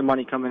despite the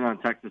money coming in on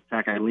Texas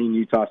Tech, I lean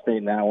Utah State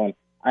in that one.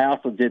 I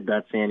also did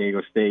bet San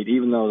Diego State,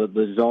 even though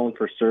the zone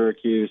for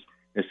Syracuse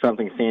is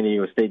something San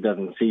Diego State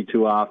doesn't see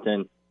too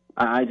often.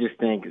 I just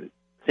think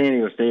San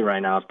Diego State right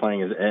now is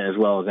playing as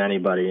well as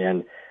anybody,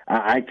 and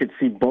I could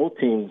see both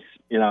teams,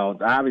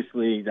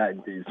 obviously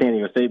San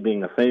Diego State being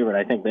the favorite,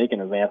 I think they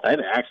can advance. I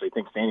actually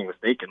think San Diego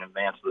State can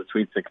advance to the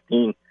Sweet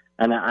 16,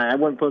 and I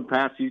wouldn't put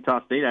past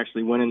Utah State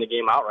actually winning the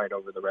game outright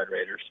over the Red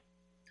Raiders.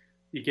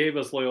 You gave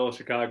us Loyola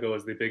Chicago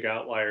as the big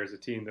outlier as a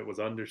team that was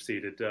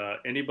underseeded.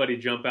 Anybody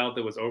jump out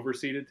that was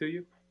overseeded to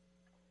you?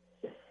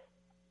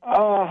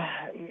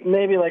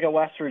 Maybe like a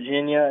West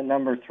Virginia at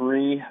number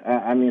 3.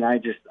 I mean,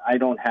 I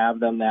don't have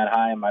them that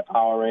high in my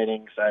power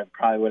ratings. I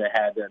probably would have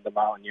had the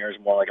Mountaineers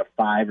more like a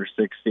 5 or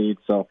 6 seed.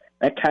 So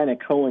that kind of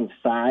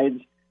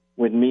coincides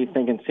with me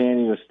thinking San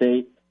Diego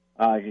State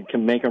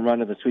can make a run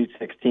to the Sweet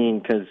 16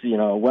 because,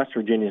 West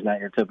Virginia is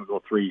not your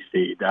typical 3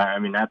 seed. I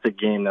mean, that's a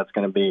game that's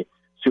going to be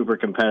super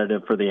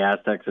competitive for the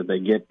Aztecs if they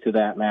get to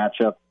that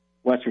matchup.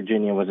 West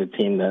Virginia was a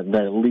team that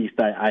at least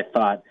I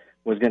thought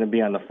was going to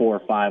be on the 4 or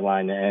 5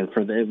 line, and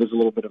it was a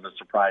little bit of a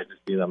surprise to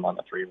see them on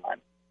the 3 line.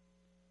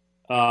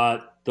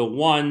 The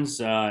ones,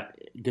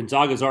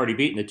 Gonzaga's already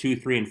beaten the 2,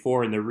 3, and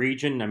 4 in the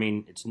region. I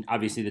mean, it's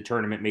obviously the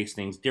tournament makes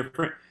things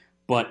different.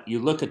 But you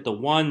look at the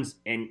ones,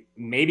 and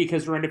maybe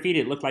because they're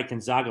undefeated, it looked like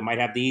Gonzaga might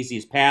have the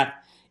easiest path.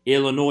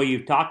 Illinois,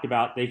 you've talked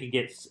about, they could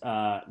get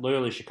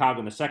Loyola Chicago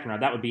in the second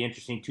round. That would be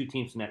interesting, 2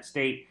 teams in that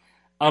state.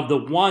 Of the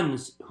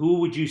ones, who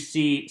would you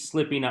see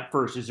slipping up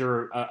first? Is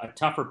there a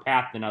tougher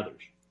path than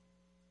others?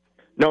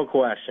 No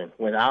question.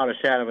 Without a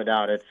shadow of a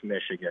doubt, it's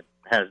Michigan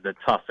has the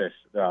toughest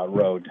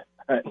road.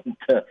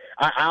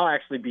 I'll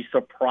actually be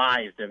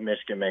surprised if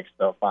Michigan makes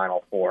the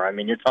Final Four. I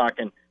mean, you're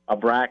talking a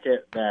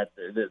bracket that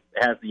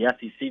has the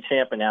SEC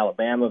champ in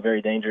Alabama,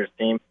 very dangerous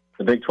team,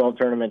 the Big 12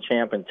 tournament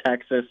champ in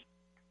Texas.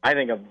 I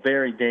think a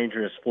very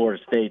dangerous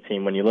Florida State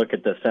team when you look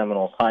at the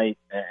Seminoles' height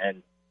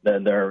and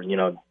their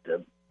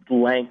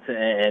length,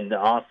 and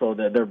also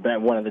they're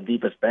one of the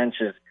deepest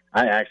benches.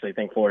 I actually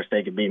think Florida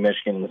State could beat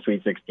Michigan in the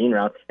Sweet 16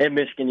 round. If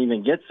Michigan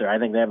even gets there, I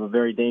think they have a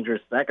very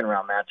dangerous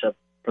second-round matchup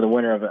for the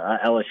winner of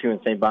LSU and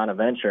St.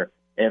 Bonaventure.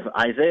 If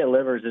Isaiah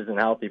Livers isn't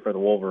healthy for the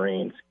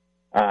Wolverines,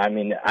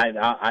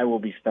 I will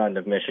be stunned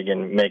if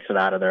Michigan makes it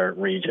out of their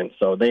region.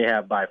 So they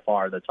have by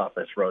far the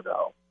toughest road to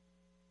hoe.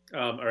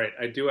 All right,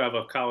 I do have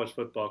a college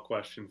football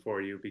question for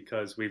you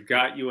because we've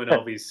got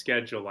UNLV's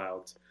schedule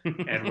out,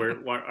 and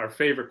our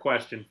favorite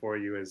question for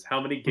you is how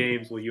many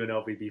games will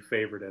UNLV be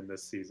favored in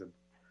this season?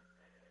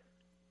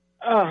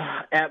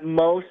 At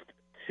most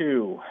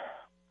 2.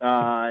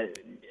 And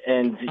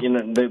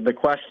the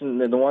question,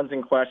 the ones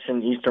in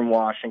question, Eastern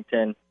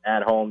Washington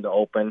at home to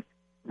open,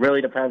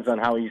 really depends on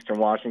how Eastern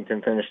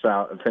Washington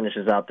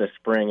finishes out this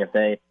spring. If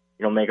they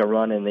make a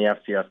run in the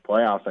FCS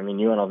playoffs, I mean,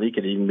 UNLV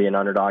could even be an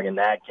underdog in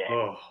that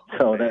game.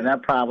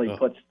 That probably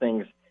puts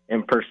things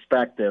in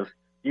perspective.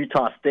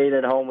 Utah State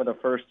at home with a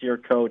first-year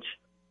coach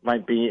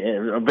might be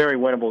a very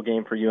winnable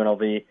game for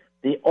UNLV.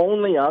 The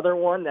only other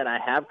one that I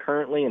have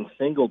currently in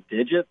single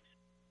digits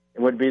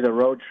would be the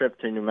road trip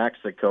to New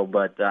Mexico,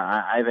 but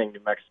I think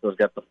New Mexico's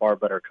got the far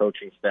better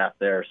coaching staff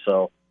there.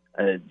 So,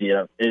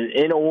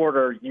 in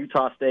order,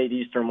 Utah State,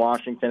 Eastern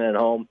Washington at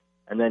home,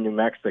 and then New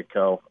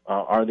Mexico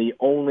are the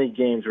only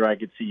games where I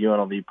could see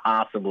UNLV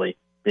possibly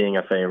being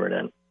a favorite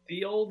in.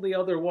 The only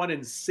other one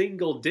in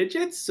single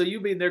digits? So you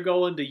mean they're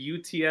going to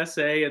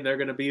UTSA and they're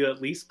going to be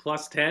at least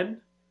plus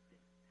 10?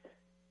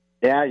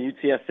 Yeah,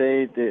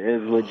 UTSA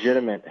is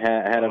legitimate.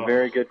 Had a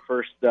very good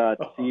first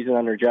season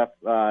under Jeff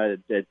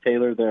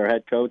Taylor, their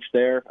head coach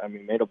there. I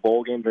mean, made a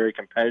bowl game, very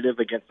competitive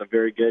against a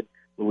very good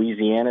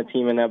Louisiana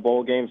team in that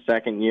bowl game,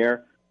 second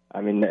year.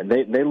 I mean,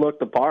 they looked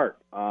the part.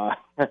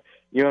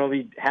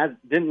 UNLV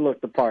didn't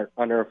look the part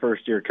under a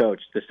first-year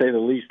coach, to say the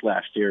least,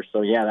 last year.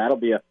 So, yeah, that'll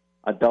be a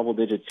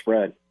double-digit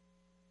spread.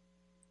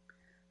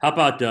 How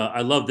about, I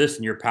love this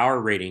in your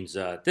power ratings.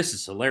 This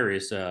is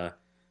hilarious.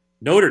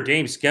 Notre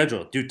Dame's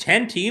schedule. Do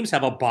 10 teams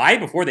have a bye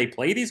before they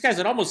play these guys?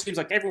 It almost seems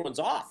like everyone's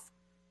off.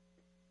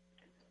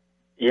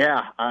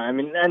 Yeah, I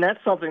mean, and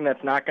that's something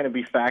that's not going to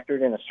be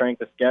factored in a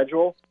strength of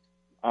schedule.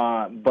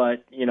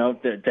 But,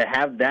 to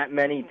have that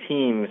many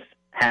teams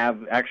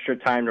have extra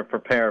time to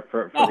prepare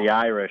for the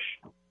Irish,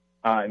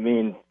 I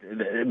mean,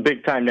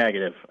 big time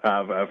negative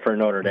for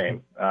Notre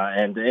Dame.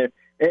 And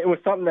it was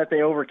something that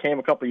they overcame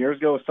a couple of years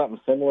ago, something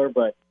similar.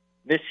 But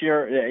this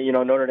year,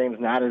 Notre Dame's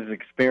not as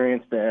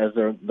experienced as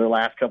their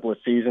last couple of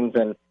seasons,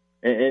 and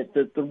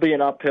it'll be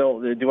an uphill.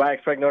 Do I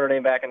expect Notre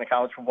Dame back in the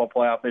college football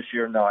playoff this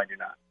year? No, I do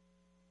not.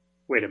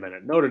 Wait a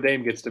minute. Notre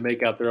Dame gets to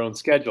make out their own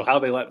schedule. How are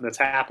they letting this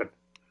happen?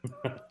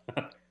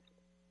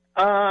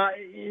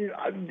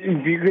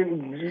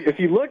 If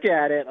you look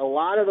at it, a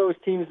lot of those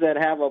teams that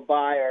have a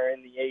bye are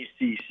in the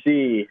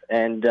ACC,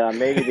 and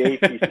maybe the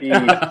ACC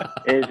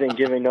isn't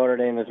giving Notre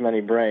Dame as many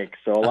breaks.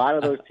 So a lot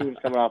of those teams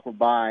coming off a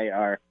bye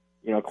are,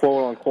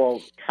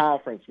 quote-unquote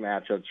conference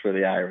matchups for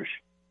the Irish.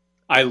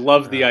 I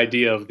love the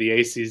idea of the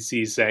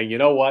ACC saying, you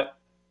know what,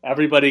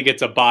 everybody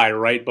gets a bye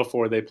right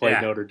before they play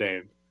Notre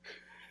Dame.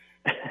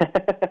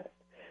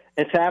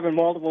 It's happened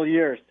multiple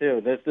years,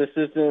 too. This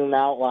isn't an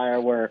outlier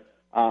where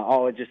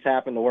it just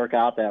happened to work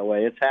out that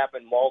way. It's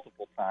happened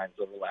multiple times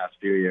over the last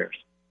few years.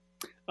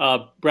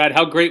 Brad,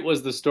 how great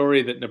was the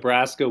story that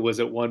Nebraska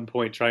was at one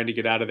point trying to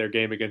get out of their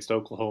game against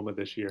Oklahoma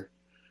this year?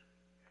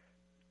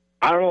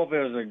 I don't know if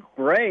it was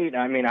great.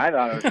 I mean, I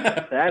thought it was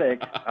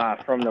pathetic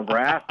from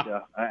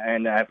Nebraska.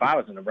 And if I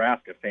was a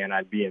Nebraska fan,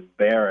 I'd be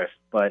embarrassed.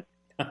 But,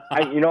 to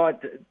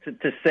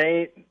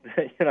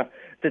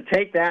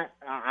take that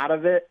out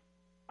of it,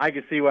 I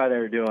could see why they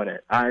were doing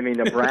it. I mean,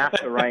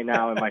 Nebraska right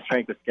now in my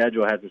strength of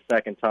schedule has the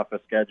second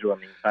toughest schedule in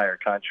the entire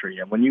country.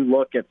 And when you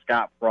look at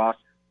Scott Frost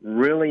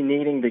really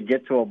needing to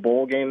get to a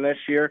bowl game this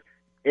year,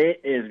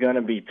 it is going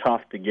to be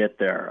tough to get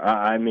there.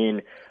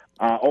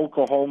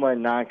 Oklahoma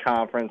in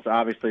non-conference,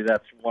 obviously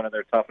that's one of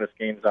their toughest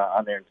games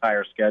on their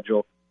entire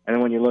schedule. And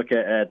then when you look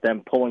at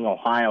them pulling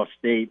Ohio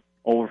State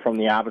over from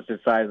the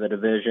opposite side of the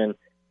division,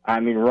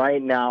 I mean,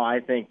 right now I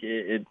think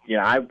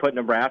I would put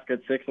Nebraska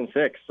at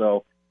 6-6.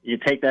 So you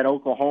take that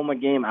Oklahoma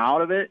game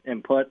out of it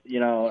and put,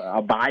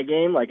 a bye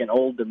game like an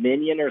Old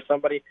Dominion or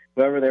somebody,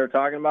 whoever they were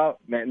talking about,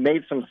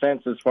 made some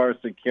sense as far as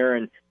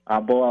securing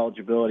bowl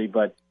eligibility.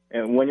 But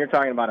when you're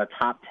talking about a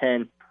top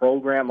 10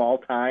 program all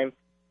time,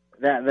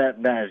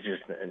 that is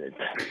just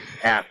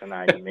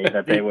asinine to me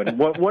that they wouldn't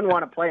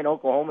want to play an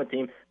Oklahoma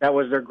team that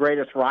was their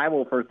greatest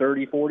rival for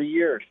 30, 40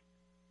 years.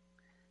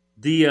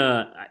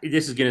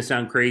 This is going to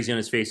sound crazy on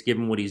his face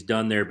given what he's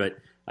done there, but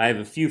I have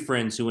a few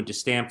friends who went to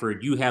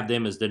Stanford. You have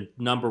them as the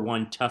number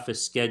one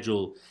toughest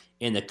schedule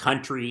in the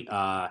country.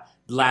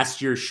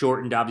 Last year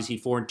shortened, obviously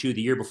 4-2.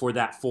 The year before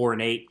that,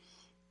 4-8.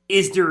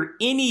 Is there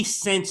any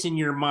sense in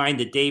your mind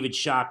that David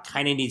Shaw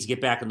kind of needs to get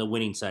back on the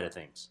winning side of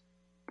things?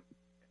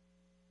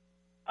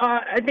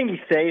 I think he's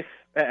safe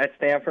at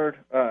Stanford,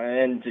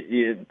 and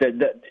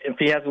if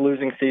he has a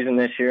losing season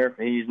this year,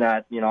 he's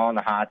not, on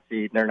the hot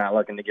seat. They're not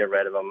looking to get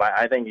rid of him.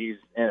 I think he's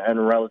in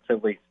a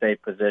relatively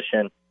safe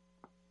position,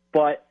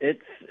 but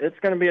it's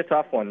going to be a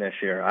tough one this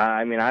year.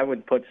 I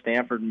would put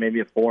Stanford maybe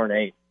a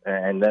 4-8,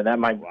 and that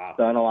might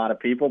stun a lot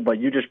of people. But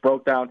you just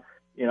broke down,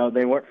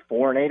 they went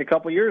 4-8 a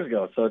couple years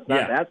ago, so it's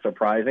not that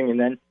surprising. And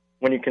then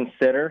when you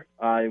consider,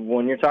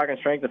 when you're talking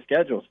strength of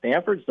schedule,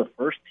 Stanford's the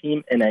first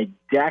team in a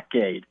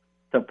decade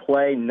to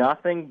play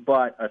nothing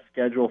but a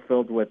schedule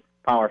filled with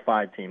Power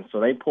 5 teams.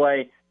 So they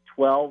play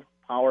 12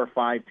 Power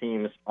 5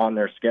 teams on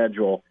their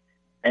schedule.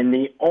 And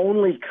the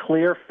only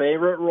clear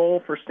favorite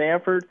role for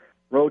Stanford,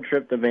 road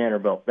trip to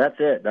Vanderbilt. That's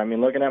it.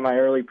 Looking at my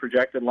early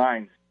projected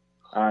lines,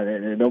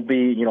 they'll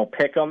be,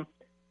 pick 'em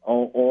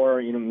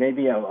or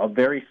maybe a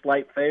very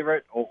slight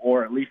favorite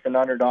or at least an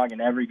underdog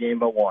in every game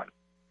but one.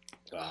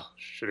 Oh,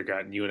 should have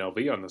gotten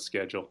UNLV on the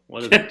schedule.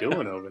 What are they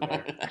doing over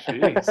there?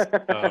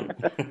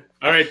 Jeez.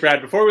 All right,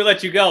 Brad, before we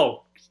let you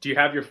go, do you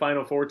have your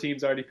Final Four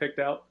teams already picked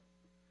out?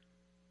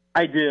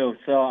 I do.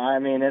 So,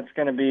 it's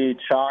going to be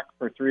chalk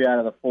for 3 out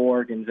of the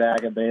 4,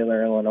 Gonzaga,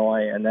 Baylor,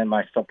 Illinois, and then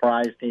my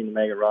surprise team to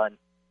make a run,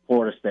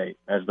 Florida State,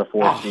 as the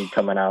 4th seed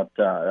coming out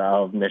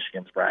of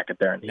Michigan's bracket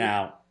there.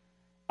 Now,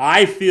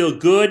 I feel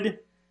good.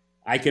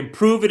 I can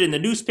prove it in the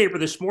newspaper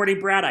this morning,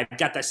 Brad. I've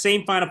got the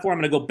same Final Four. I'm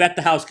going to go bet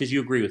the house because you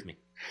agree with me.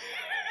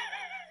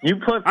 You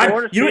put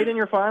Florida State in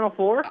your Final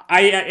Four?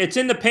 It's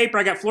in the paper.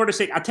 I got Florida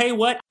State. I'll tell you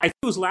what. I think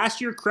it was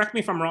last year. Correct me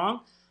if I'm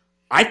wrong.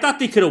 I thought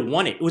they could have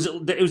won it.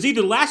 It was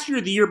either last year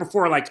or the year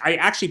before. I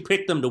actually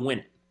picked them to win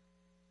it.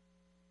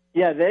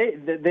 Yeah,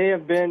 they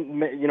have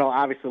been.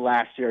 Obviously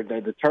last year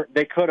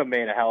they could have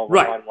made a hell of a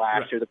run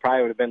last year. They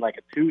probably would have been like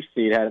a 2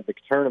 seed had the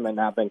tournament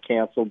not been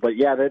canceled. But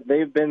yeah,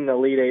 they've been in the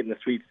Elite 8 and the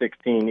Sweet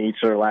 16 each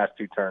of their last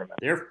 2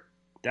 tournaments.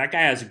 That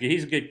guy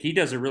he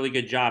does a really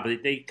good job.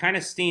 They kind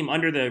of steam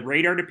under the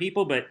radar to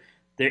people, but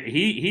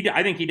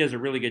I think he does a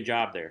really good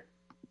job there.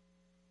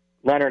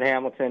 Leonard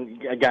Hamilton,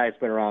 a guy that's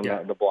been around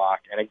the block,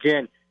 and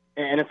again,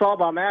 and it's all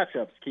about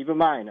matchups. Keep in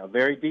mind, a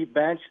very deep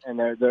bench, and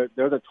they're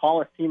the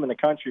tallest team in the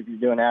country if you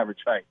do an average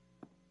height.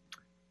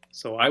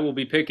 So I will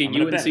be picking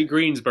UNC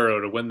Greensboro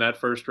to win that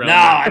first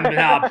round.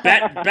 No,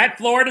 bet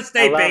Florida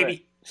State,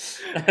 baby.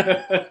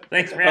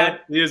 Thanks,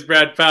 Brad. He is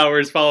Brad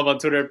Powers. Follow him on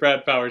Twitter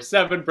at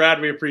BradPowers7.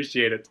 Brad, we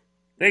appreciate it.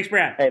 Thanks,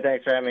 Brad. Hey,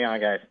 thanks for having me on,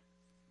 guys.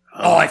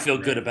 Oh, I feel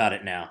good about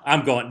it now.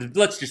 I'm going.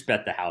 Let's just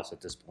bet the house at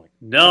this point.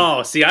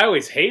 No, see, I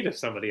always hate if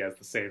somebody has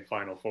the same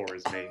Final Four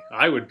as me.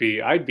 I'd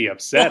be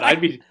upset.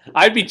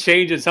 I'd be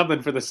changing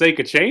something for the sake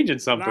of changing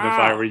something if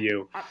I were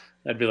you.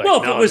 I'd be like,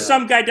 if it was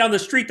some guy down the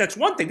street, that's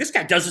one thing. This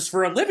guy does this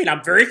for a living.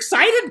 I'm very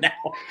excited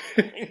now.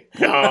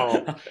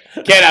 No,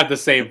 can't have the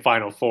same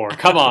Final Four.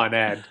 Come on,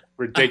 Ed.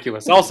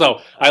 Ridiculous.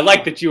 Also, I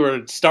like that you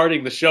were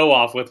starting the show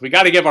off with, we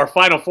got to give our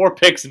Final Four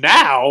picks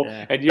now,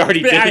 and you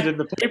already did it in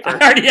the paper. I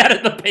already had it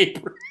in the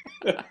paper.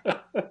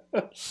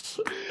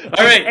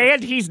 All right.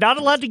 And he's not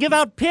allowed to give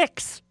out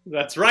picks.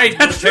 That's right.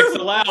 That's true. Picks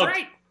allowed.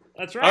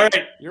 That's right. All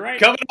right. You're right.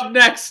 Coming up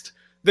next,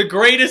 the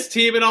greatest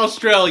team in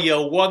Australia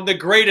won the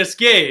greatest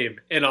game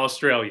in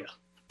Australia.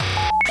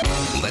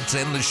 Let's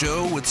end the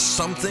show with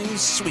something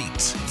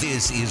sweet.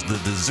 This is the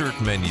dessert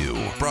menu,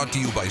 brought to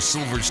you by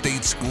Silver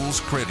State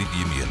Schools Credit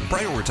Union,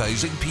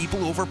 prioritizing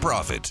people over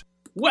profit.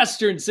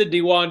 Western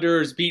Sydney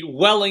Wanderers beat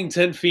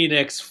Wellington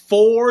Phoenix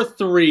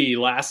 4-3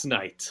 last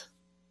night.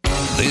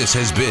 This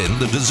has been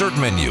the dessert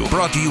menu,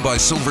 brought to you by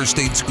Silver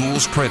State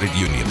Schools Credit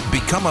Union.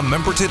 Become a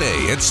member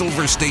today at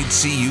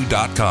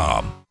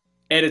silverstatecu.com.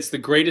 And it's the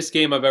greatest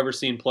game I've ever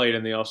seen played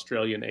in the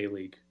Australian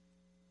A-League.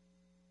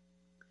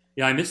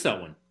 Yeah, I missed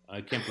that one. I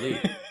can't believe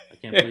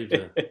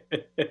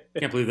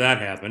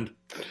that happened.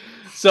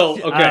 So,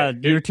 okay.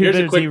 You're too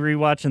busy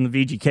rewatching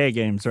the VGK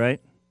games,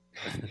 right?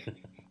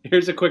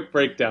 Here's a quick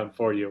breakdown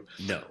for you.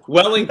 No.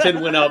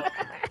 Wellington went up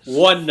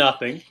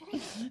 1-0.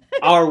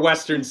 Our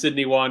Western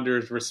Sydney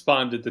Wanderers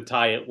responded to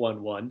tie it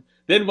 1-1.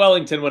 Then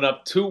Wellington went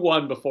up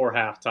 2-1 before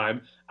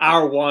halftime.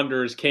 Our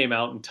Wanderers came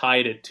out and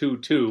tied it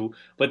 2-2.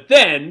 But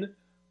then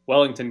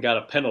Wellington got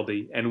a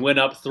penalty and went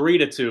up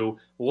 3-2.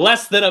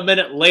 Less than a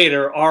minute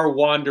later, our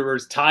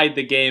Wanderers tied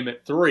the game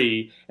at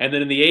 3. And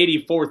then in the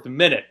 84th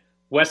minute,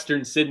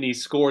 Western Sydney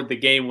scored the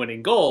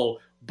game-winning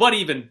goal. But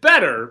even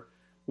better,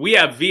 we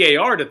have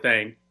VAR to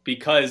thank.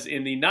 because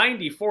in the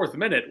 94th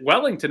minute,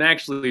 Wellington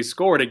actually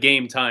scored a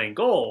game-tying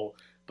goal,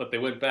 but they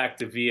went back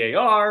to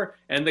VAR,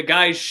 and the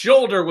guy's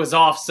shoulder was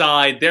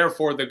offside,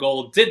 therefore the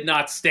goal did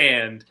not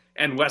stand,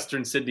 and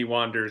Western Sydney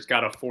Wanderers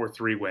got a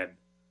 4-3 win.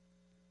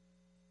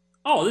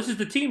 Oh, this is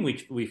the team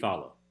we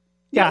follow.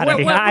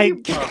 Come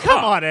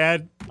on,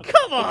 Ed.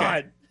 Come on.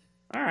 Okay.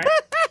 All right.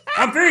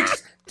 I'm very.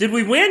 Did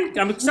we win?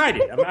 I'm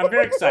excited. I'm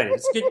very excited.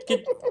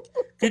 It's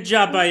good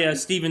job by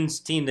Steven's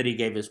team that he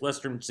gave us,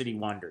 Western City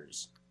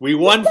Wanderers. We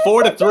won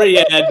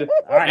 4-3, Ed,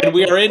 all right. And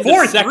we are in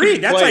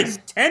 4-3. That's place.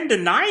 Like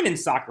 10-9 in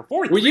soccer.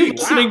 4-3. Were you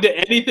listening to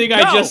anything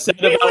I just said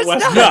about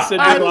Western Sydney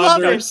I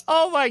love Wanderers? it.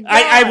 Oh my god!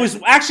 I was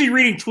actually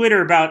reading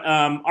Twitter about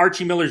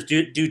Archie Miller's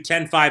do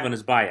 10-5 on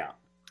his buyout.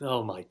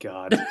 Oh my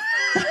god!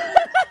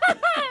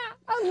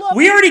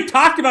 We already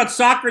talked about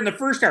soccer in the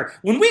first hour.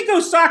 When we go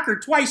soccer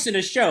twice in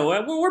a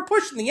show, we're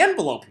pushing the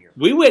envelope here.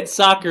 We went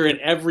soccer in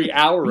every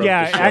hour of the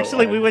show.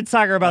 Actually, we went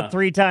soccer about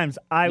 3 times.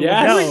 I would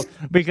know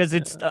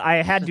because I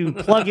had to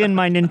plug in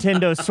my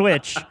Nintendo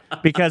Switch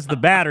because the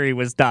battery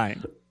was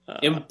dying.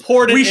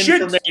 Important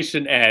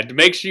information, Ed.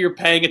 Make sure you're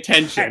paying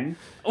attention.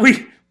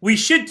 We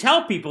should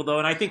tell people, though,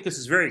 and I think this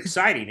is very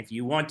exciting, if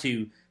you want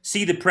to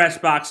see the press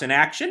box in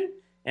action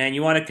and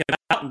you want to come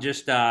out and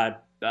just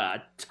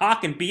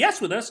talk and BS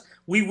with us,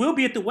 we will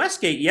be at the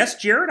Westgate. Yes,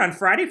 Jared, on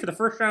Friday for the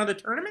first round of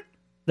the tournament?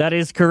 That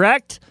is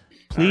correct.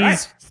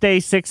 Please stay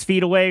 6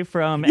 feet away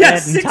from Ed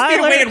and 6 Tyler. Feet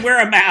away and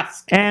wear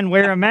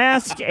a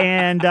mask.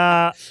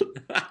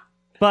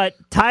 But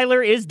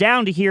Tyler is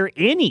down to hear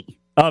any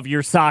of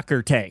your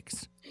soccer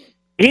takes.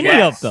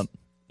 Any of them.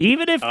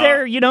 Even if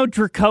they're,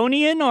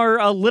 draconian or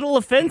a little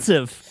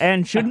offensive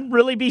and shouldn't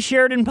really be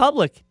shared in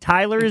public.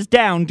 Tyler is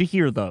down to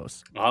hear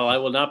those. Well, I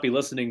will not be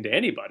listening to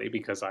anybody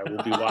because I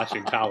will be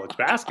watching college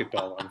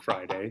basketball on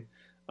Friday.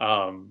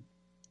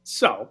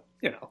 So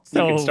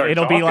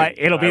it'll be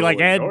like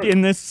Ed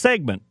in this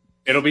segment.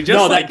 It'll be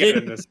just like Ed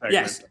in this segment.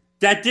 Yes,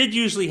 that did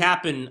usually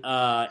happen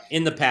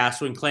in the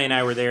past when Clay and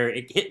I were there.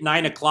 It hit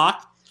 9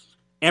 o'clock.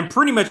 And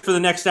pretty much for the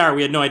next hour,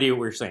 we had no idea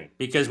what we were saying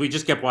because we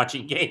just kept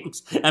watching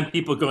games and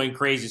people going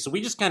crazy. So we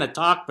just kind of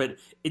talked, but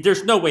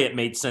there's no way it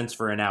made sense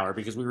for an hour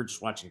because we were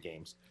just watching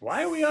games.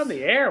 Why are we on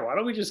the air? Why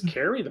don't we just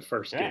carry the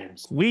first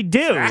games? We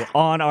do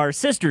on our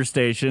sister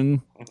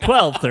station,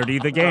 1230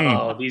 The Game.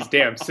 Oh, these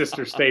damn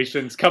sister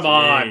stations. Come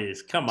on.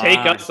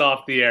 Take us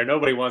off the air.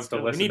 Nobody wants to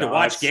listen to us. We need to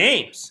watch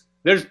games.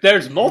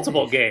 There's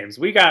multiple games.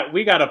 We got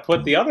to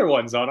put the other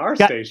ones on our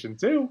station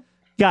too.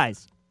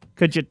 Guys,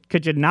 could you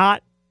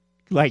not?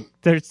 Like,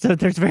 there's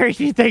very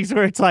few things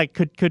where it's like,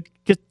 could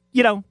just,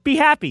 be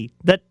happy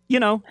that, you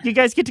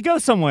guys get to go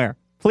somewhere.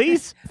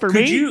 Please,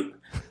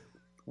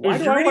 Why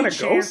do I want to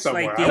go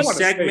somewhere? Like these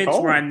segments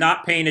where I'm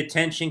not paying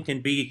attention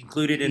can be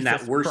included in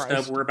that worst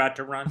stuff we're about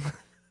to run?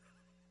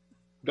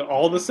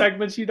 All the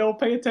segments you don't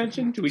pay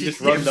attention? Do we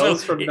just run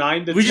those from 9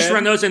 to 10? We just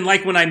run those, and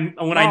like when I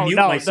mute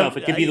myself,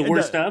 it can be the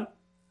worst stuff?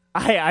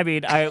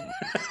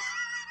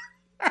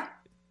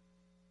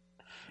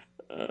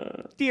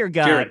 Dear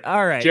God. Jared,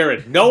 all right.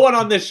 Jared, no one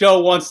on this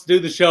show wants to do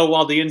the show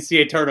while the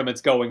NCAA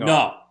tournament's going on.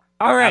 No.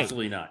 All right.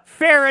 Absolutely not.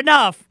 Fair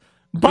enough.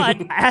 But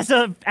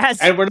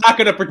and we're not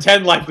going to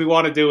pretend like we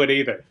want to do it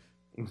either.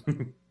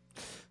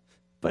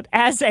 But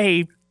as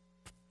a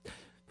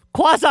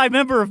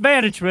quasi-member of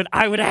management,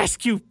 I would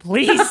ask you,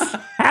 please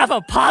have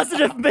a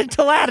positive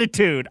mental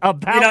attitude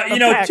about the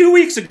fact 2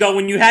 weeks ago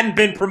when you hadn't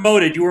been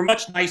promoted, you were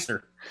much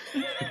nicer.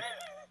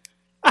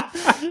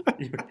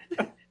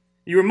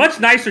 You were much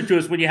nicer to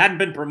us when you hadn't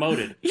been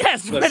promoted.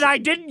 Yes, when I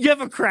didn't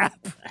give a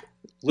crap.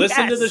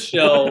 Listen to the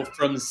show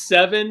from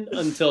 7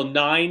 until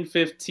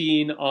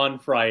 9:15 on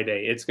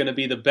Friday. It's going to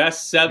be the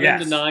best 7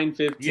 to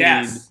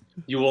 9:15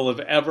 you will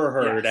have ever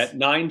heard. At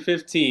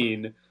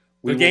 9:15,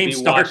 we will be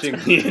watching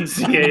the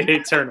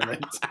NCAA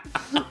tournament.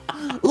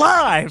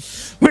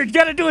 Live! We're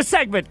going to do a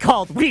segment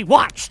called We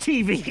Watch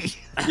TV.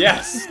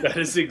 Yes, that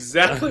is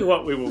exactly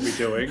what we will be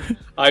doing.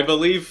 I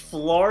believe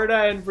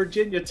Florida and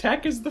Virginia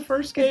Tech is the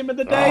first game of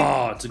the day.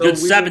 Oh, it's a good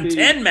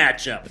 7-10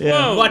 matchup.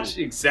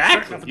 Yeah.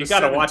 Exactly. You got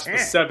to watch the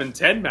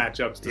 7-10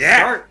 matchups to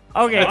start.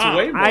 Okay, That's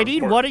way more I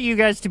need one of you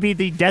guys to be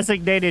the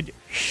designated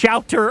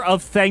shouter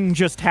of thing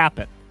just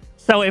happened.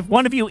 So if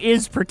one of you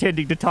is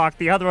pretending to talk,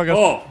 the other one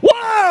goes,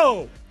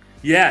 whoa!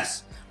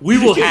 Yes. We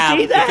will have,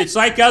 if it's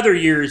like other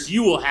years,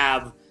 you will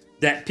have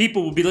that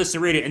people will be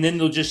listening to radio and then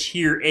they'll just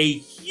hear a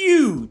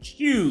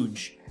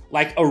huge,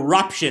 like,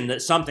 eruption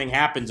that something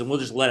happens and we'll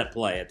just let it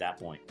play at that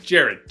point.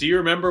 Jared, do you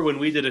remember when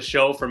we did a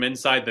show from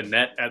inside the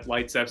net at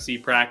Lights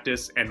FC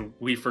practice and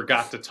we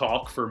forgot to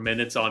talk for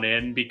minutes on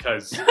end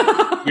because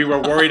we were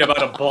worried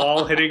about a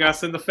ball hitting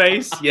us in the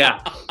face?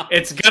 Yeah,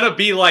 it's going to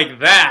be like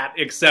that,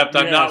 except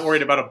I'm not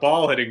worried about a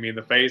ball hitting me in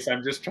the face.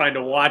 I'm just trying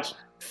to watch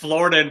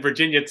Florida and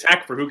Virginia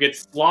Tech for who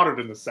gets slaughtered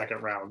in the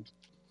second round.